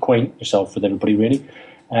acquaint yourself with everybody, really.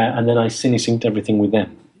 And then I CineSynced everything with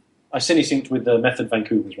them. I CineSynced with the Method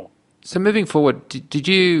Vancouver as well. So moving forward, did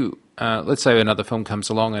you, let's say another film comes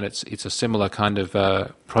along and it's a similar kind of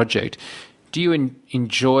project, do you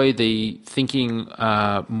enjoy the thinking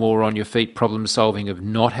more on your feet, problem solving of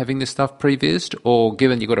not having this stuff prevised, or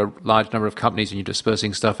given you've got a large number of companies and you're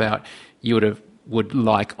dispersing stuff out, you would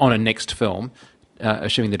like on a next film,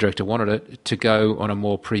 assuming the director wanted it, to go on a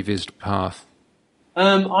more prevised path?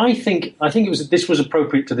 I think this was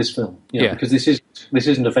appropriate to this film, because this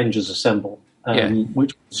isn't Avengers Assemble,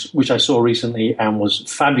 which I saw recently and was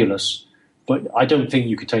fabulous, but I don't think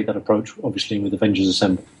you could take that approach, obviously, with Avengers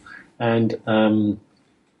Assemble, and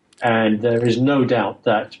there is no doubt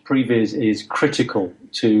that previs is critical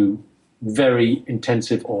to very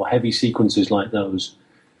intensive or heavy sequences like those,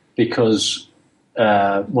 because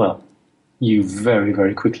you very,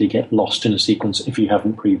 very quickly get lost in a sequence if you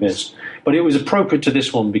haven't previs. But it was appropriate to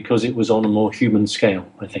this one because it was on a more human scale,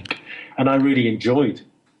 I think. And I really enjoyed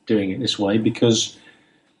doing it this way because,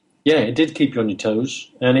 it did keep you on your toes.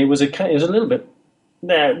 And it was a little bit...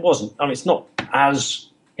 it wasn't... I mean, it's not as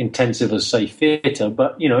intensive as, say, theatre,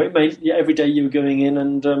 but, it made... every day you were going in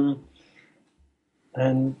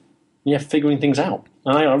and figuring things out.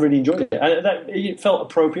 And I really enjoyed it. And it felt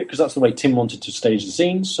appropriate because that's the way Tim wanted to stage the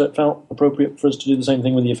scenes, so it felt appropriate for us to do the same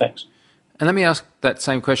thing with the effects. And let me ask that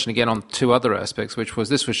same question again on two other aspects, which was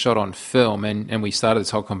this was shot on film, and we started this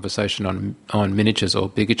whole conversation on miniatures or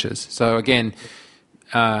bigatures. So again,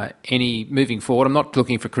 any moving forward, I'm not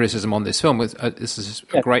looking for criticism on this film. This is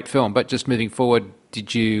a great film, but just moving forward,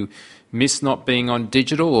 did you miss not being on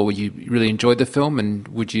digital, or you really enjoyed the film, and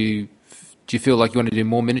do you feel like you want to do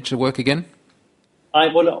more miniature work again?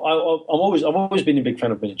 I've always been a big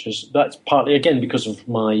fan of miniatures. That's partly again because of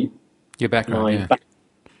your background.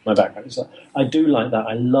 My background. So I do like that.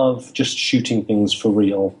 I love just shooting things for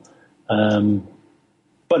real,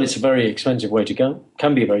 but it's a very expensive way to go.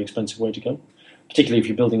 Can be a very expensive way to go, particularly if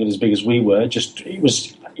you're building it as big as we were. You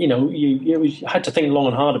had to think long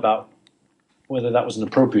and hard about whether that was an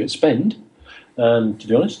appropriate spend. To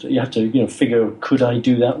be honest, you have to figure, could I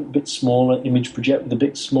do that a bit smaller, image project with a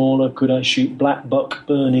bit smaller? Could I shoot black buck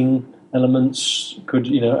burning elements?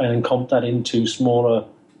 And comp that into smaller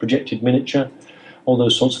projected miniature? All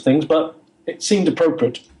those sorts of things. But it seemed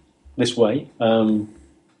appropriate this way. That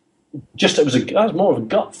was more of a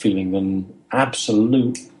gut feeling than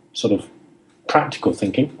absolute sort of practical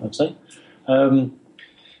thinking, I'd say.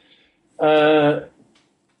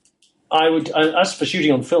 As for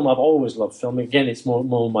shooting on film, I've always loved film. Again, it's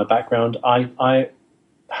more my background. I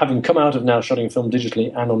having come out of now shooting film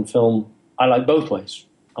digitally and on film, I like both ways.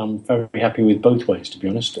 I'm very happy with both ways, to be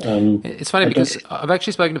honest. It's funny because I've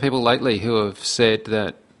actually spoken to people lately who have said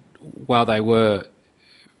that while they were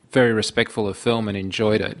very respectful of film and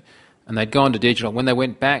enjoyed it, and they'd gone to digital, when they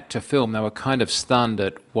went back to film, they were kind of stunned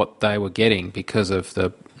at what they were getting because of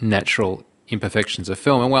the natural imperfections of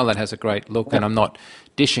film. And while that has a great look, and I'm not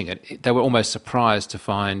dishing it, they were almost surprised to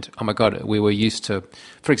find, oh my God, we were used to,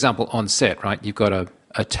 for example, on set, right? You've got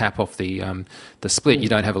a tap off the split. You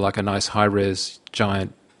don't have like a nice high-res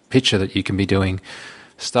giant picture that you can be doing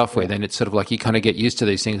stuff with. And it's sort of like you kind of get used to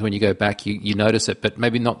these things. When you go back, you notice it, but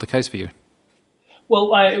maybe not the case for you. Well,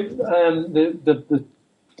 the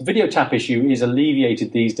video tap issue is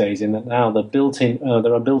alleviated these days in that now there are built-in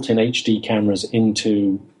HD cameras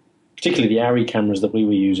into, particularly the ARRI cameras that we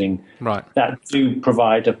were using, right, that do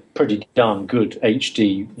provide a pretty darn good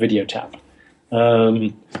HD video tap.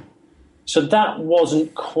 So that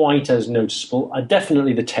wasn't quite as noticeable.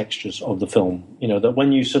 Definitely the textures of the film. That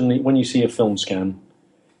when you see a film scan,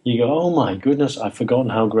 you go, oh my goodness, I've forgotten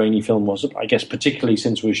how grainy film was. I guess particularly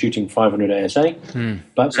since we were shooting 500 ASA.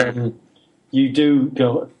 But you do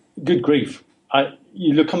go, good grief.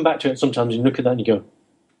 You come back to it sometimes and look at that and you go,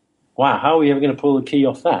 wow, how are we ever going to pull the key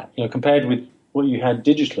off that? Compared with what you had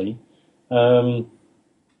digitally,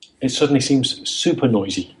 it suddenly seems super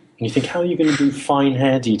noisy. And you think, how are you going to do fine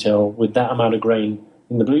hair detail with that amount of grain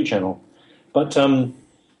in the blue channel? But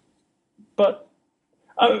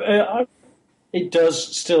it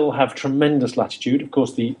does still have tremendous latitude. Of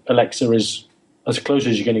course, the Alexa is as close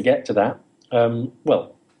as you're going to get to that.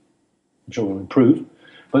 Well, I'm sure we'll improve.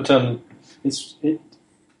 But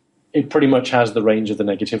it pretty much has the range of the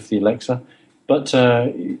negative, the Alexa. But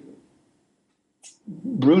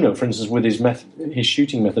Bruno, for instance, with his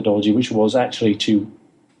shooting methodology, which was actually to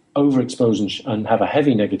overexpose and have a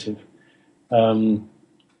heavy negative, the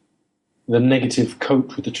negative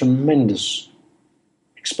coped with a tremendous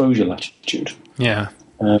exposure latitude. Yeah.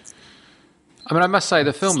 I must say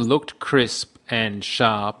the film looked crisp and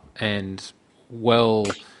sharp and well.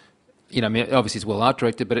 Obviously it's well art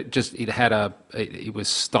directed, but it was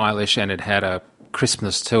stylish and it had a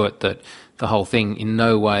crispness to it that the whole thing in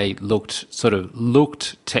no way looked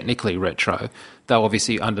technically retro. Though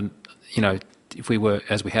obviously if we were,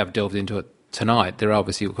 as we have delved into it tonight, there are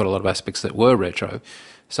obviously got a lot of aspects that were retro.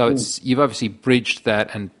 So you've obviously bridged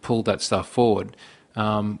that and pulled that stuff forward.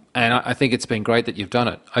 And I think it's been great that you've done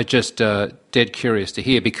it. I just dead curious to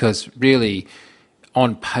hear, because really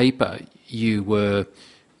on paper you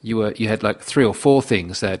had like 3 or 4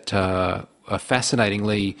 things that are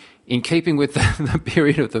fascinatingly in keeping with the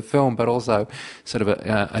period of the film, but also sort of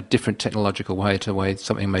a different technological way to the way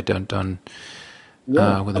something may be done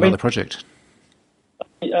with another project.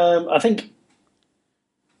 I think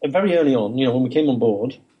very early on, when we came on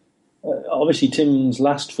board, obviously Tim's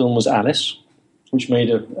last film was Alice, which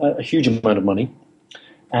made a huge amount of money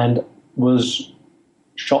and was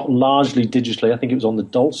shot largely digitally. I think it was on the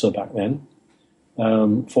Dolce back then,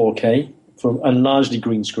 4K, and largely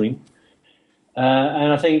green screen.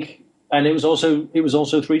 And it was also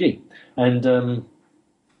 3D. And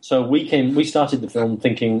so we started the film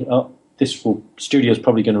thinking, studio's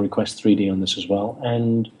probably going to request 3D on this as well.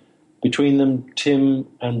 And between them, Tim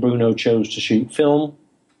and Bruno chose to shoot film,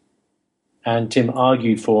 and Tim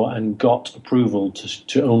argued for and got approval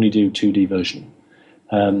to only do 2D version.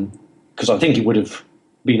 Because I think it would have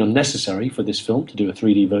been unnecessary for this film to do a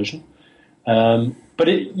 3D version. But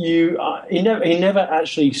he never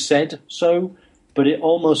actually said so, but it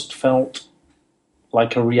almost felt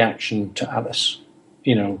like a reaction to Alice.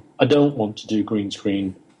 I don't want to do green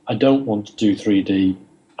screen, I don't want to do 3D,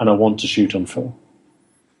 and I want to shoot on film.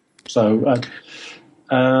 So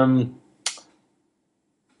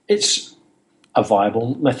it's a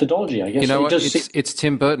viable methodology, I guess. It's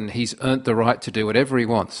Tim Burton. He's earned the right to do whatever he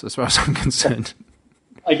wants, as far as I'm concerned.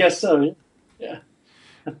 I guess so, yeah.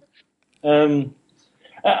 The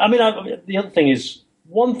other thing is,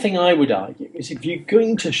 one thing I would argue is if you're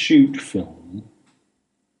going to shoot film,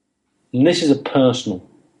 and this is a personal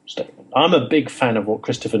statement, I'm a big fan of what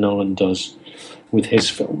Christopher Nolan does with his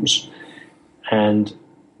films and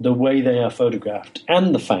the way they are photographed,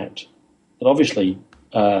 and the fact that obviously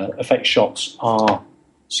effect shots are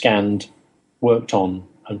scanned, worked on,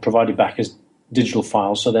 and provided back as digital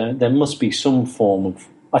files, so there must be some form of...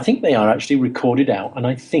 I think they are actually recorded out, and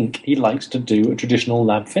I think he likes to do a traditional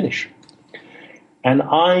lab finish. And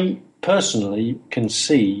I personally can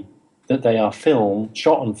see that they are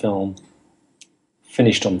shot on film,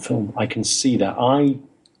 finished on film. I can see that. I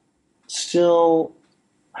still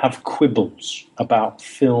have quibbles about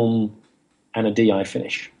film and a DI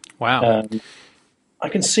finish. Wow. I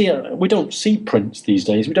can see it. We don't see prints these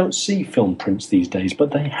days. We don't see film prints these days,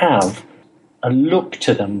 but they have a look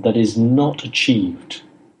to them that is not achieved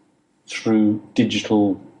through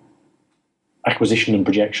digital acquisition and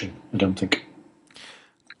projection, I don't think.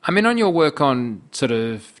 I mean, on your work on sort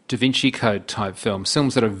of Da Vinci Code type films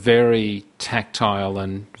that are very tactile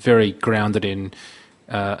and very grounded in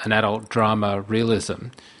an adult drama realism,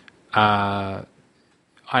 I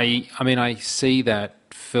mean, I see that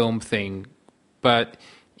film thing, but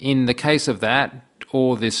in the case of that,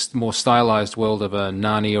 or this more stylized world of a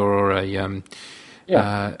Narnia or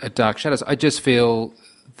a Dark Shadows, I just feel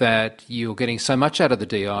that you're getting so much out of the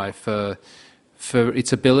DI for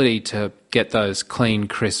its ability to get those clean,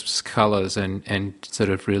 crisp colours and sort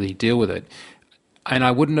of really deal with it. And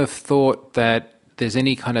I wouldn't have thought that there's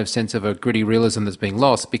any kind of sense of a gritty realism that's being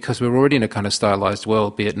lost because we're already in a kind of stylized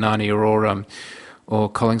world, be it Narnia or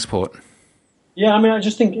Collingsport. Yeah, I mean, I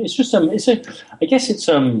just think it's just I guess it's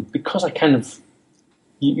because I kind of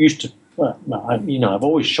used to. Well, I've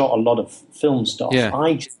always shot a lot of film stuff. Yeah.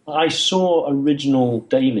 I saw original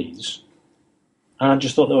dailies, and I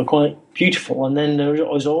just thought they were quite beautiful. And then there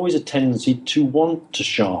was always a tendency to want to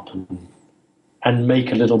sharpen and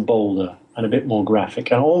make a little bolder and a bit more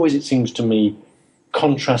graphic. And always, it seems to me,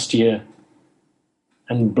 contrastier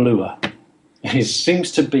and bluer. It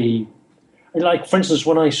seems to be like, for instance,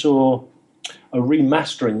 when I saw a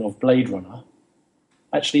remastering of Blade Runner,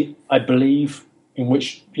 actually, I believe, in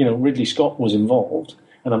which Ridley Scott was involved,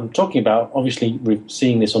 and I'm talking about obviously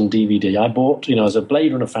seeing this on DVD. I bought, as a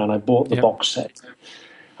Blade Runner fan, I bought the box set,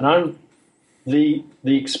 and the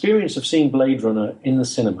experience of seeing Blade Runner in the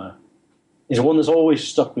cinema is one that's always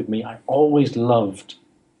stuck with me. I always loved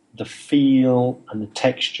the feel and the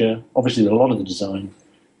texture, obviously a lot of the design,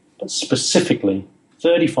 but specifically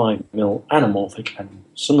 35mm anamorphic and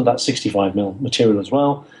some of that 65mm material as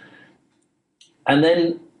well. And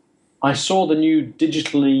then I saw the new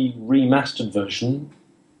digitally remastered version,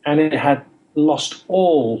 and it had lost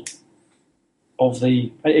all of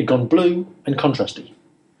it had gone blue and contrasty.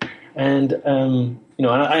 And,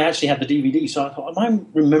 I actually had the DVD, so I thought, am I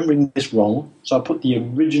remembering this wrong? So I put the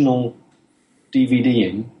original DVD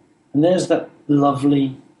in, and there's that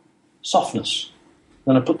lovely softness.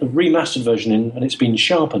 Then I put the remastered version in, and it's been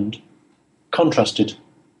sharpened, contrasted,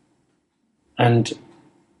 and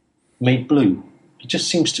made blue. It just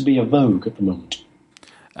seems to be a vogue at the moment.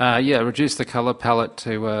 Reduce the colour palette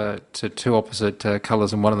to two opposite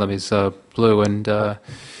colours, and one of them is blue, and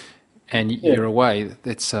you're away.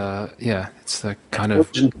 It's it's the kind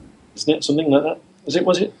of, isn't it, something like that? Is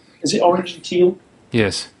it orange and teal?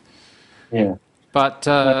 Yes. Yeah. But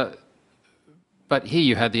here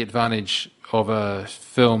you had the advantage of a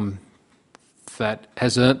film that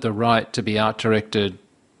has earned the right to be art directed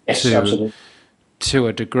to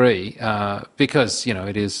a degree, because and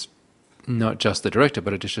it is not just the director,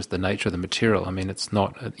 but it is just the nature of the material. I mean, it's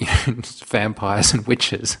not it's vampires and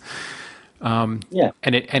witches. And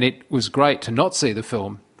it was great to not see the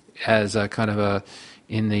film as a kind of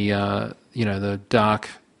in the the dark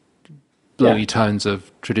bluey tones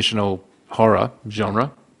of traditional horror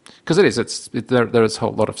genre, because there is a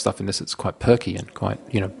whole lot of stuff in this that's quite perky and quite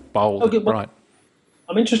bold and bright.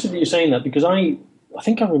 I'm interested that you're saying that, because I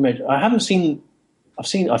think I remember I've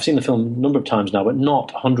seen the film a number of times now, but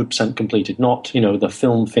not 100% completed, not the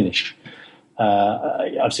film finish.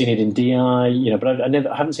 I've seen it in DI, but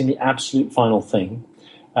I haven't seen the absolute final thing.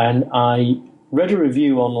 And I read a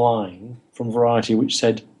review online from Variety which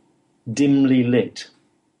said dimly lit.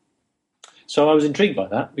 So I was intrigued by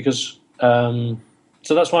that, because so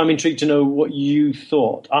that's why I'm intrigued to know what you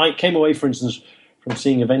thought. I came away, for instance, from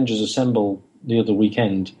seeing Avengers Assemble the other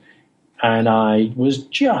weekend, and I was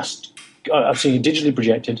I've seen it digitally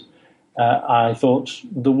projected. I thought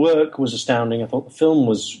the work was astounding. I thought the film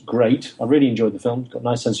was great. I really enjoyed the film. It's got a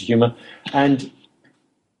nice sense of humour. And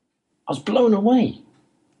I was blown away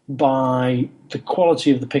by the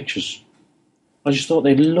quality of the pictures. I just thought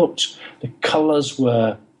the colours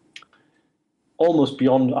were almost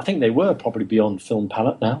beyond, I think they were probably beyond film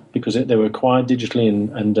palette now, because they were acquired digitally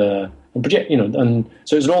and project, and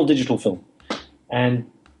so it was an all digital film. And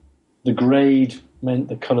the grade meant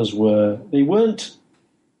the colours they weren't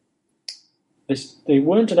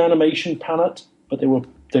an animation palette, but they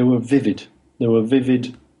were vivid. They were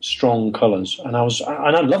vivid, strong colours, and I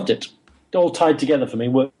loved it. It all tied together for me,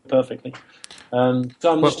 worked perfecly. So I'm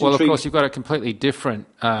just of course, you've got a completely different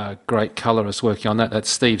great colorist working on that. That's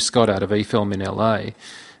Steve Scott out of eFilm in LA,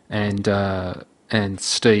 and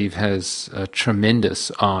Steve has a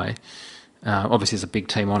tremendous eye. Obviously, there's a big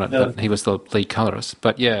team on it, but he was the lead colorist.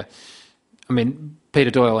 But yeah, I mean, Peter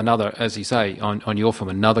Doyle, another, as you say, on your film,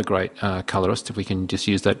 another great colorist. If we can just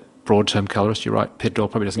use that broad term colorist, you're right. Peter Doyle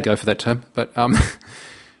probably doesn't go for that term, but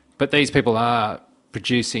but these people are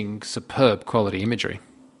producing superb quality imagery.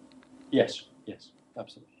 Yes,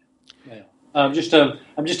 absolutely. Yeah. I'm just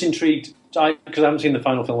intrigued because I haven't seen the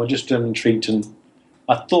final film. I'm just intrigued, and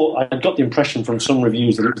I got the impression from some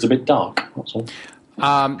reviews that it was a bit dark. That's all.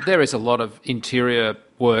 There is a lot of interior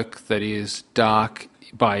work that is dark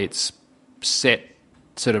by its set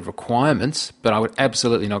sort of requirements, but I would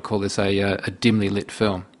absolutely not call this a dimly lit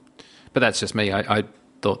film. But that's just me. I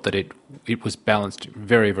thought that it was balanced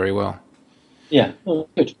very, very well. Yeah,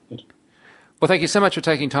 good. Well, thank you so much for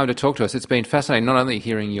taking time to talk to us. It's been fascinating, not only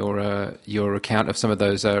hearing your account of some of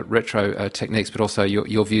those retro techniques, but also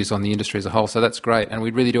your views on the industry as a whole. So that's great, and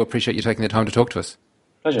we really do appreciate you taking the time to talk to us.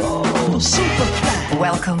 Pleasure.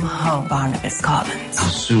 Welcome home, Barnabas Collins. How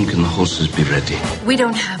soon can the horses be ready? We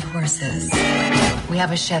don't have horses. We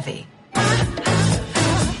have a Chevy.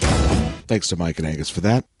 Thanks to Mike and Angus for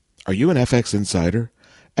that. Are you an FX Insider?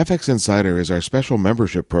 FX Insider is our special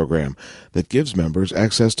membership program that gives members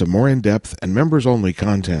access to more in-depth and members-only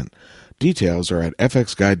content. Details are at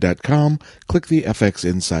fxguide.com. Click the FX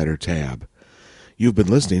Insider tab. You've been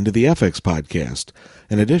listening to the FX Podcast.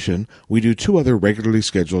 In addition, we do 2 other regularly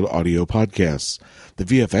scheduled audio podcasts. The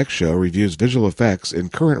VFX Show reviews visual effects in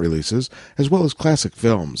current releases as well as classic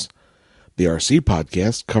films. The RC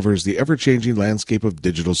Podcast covers the ever-changing landscape of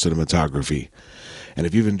digital cinematography. And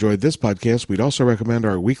if you've enjoyed this podcast, we'd also recommend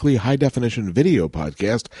our weekly high-definition video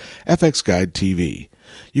podcast, FX Guide TV.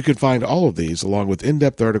 You can find all of these, along with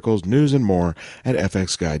in-depth articles, news, and more, at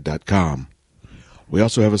fxguide.com. We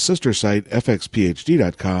also have a sister site,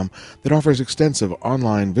 fxphd.com, that offers extensive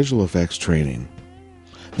online visual effects training.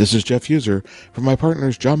 This is Jeff User. From my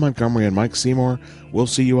partners John Montgomery and Mike Seymour, we'll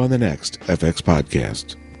see you on the next FX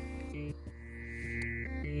Podcast.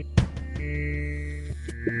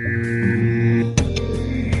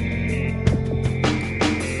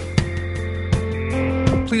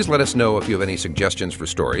 Please let us know if you have any suggestions for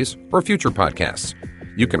stories or future podcasts.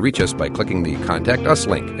 You can reach us by clicking the Contact Us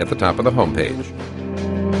link at the top of the homepage.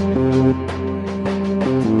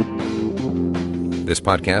 This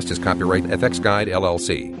podcast is copyright FX Guide,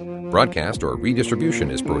 LLC. Broadcast or redistribution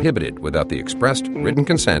is prohibited without the expressed written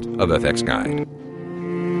consent of FX Guide.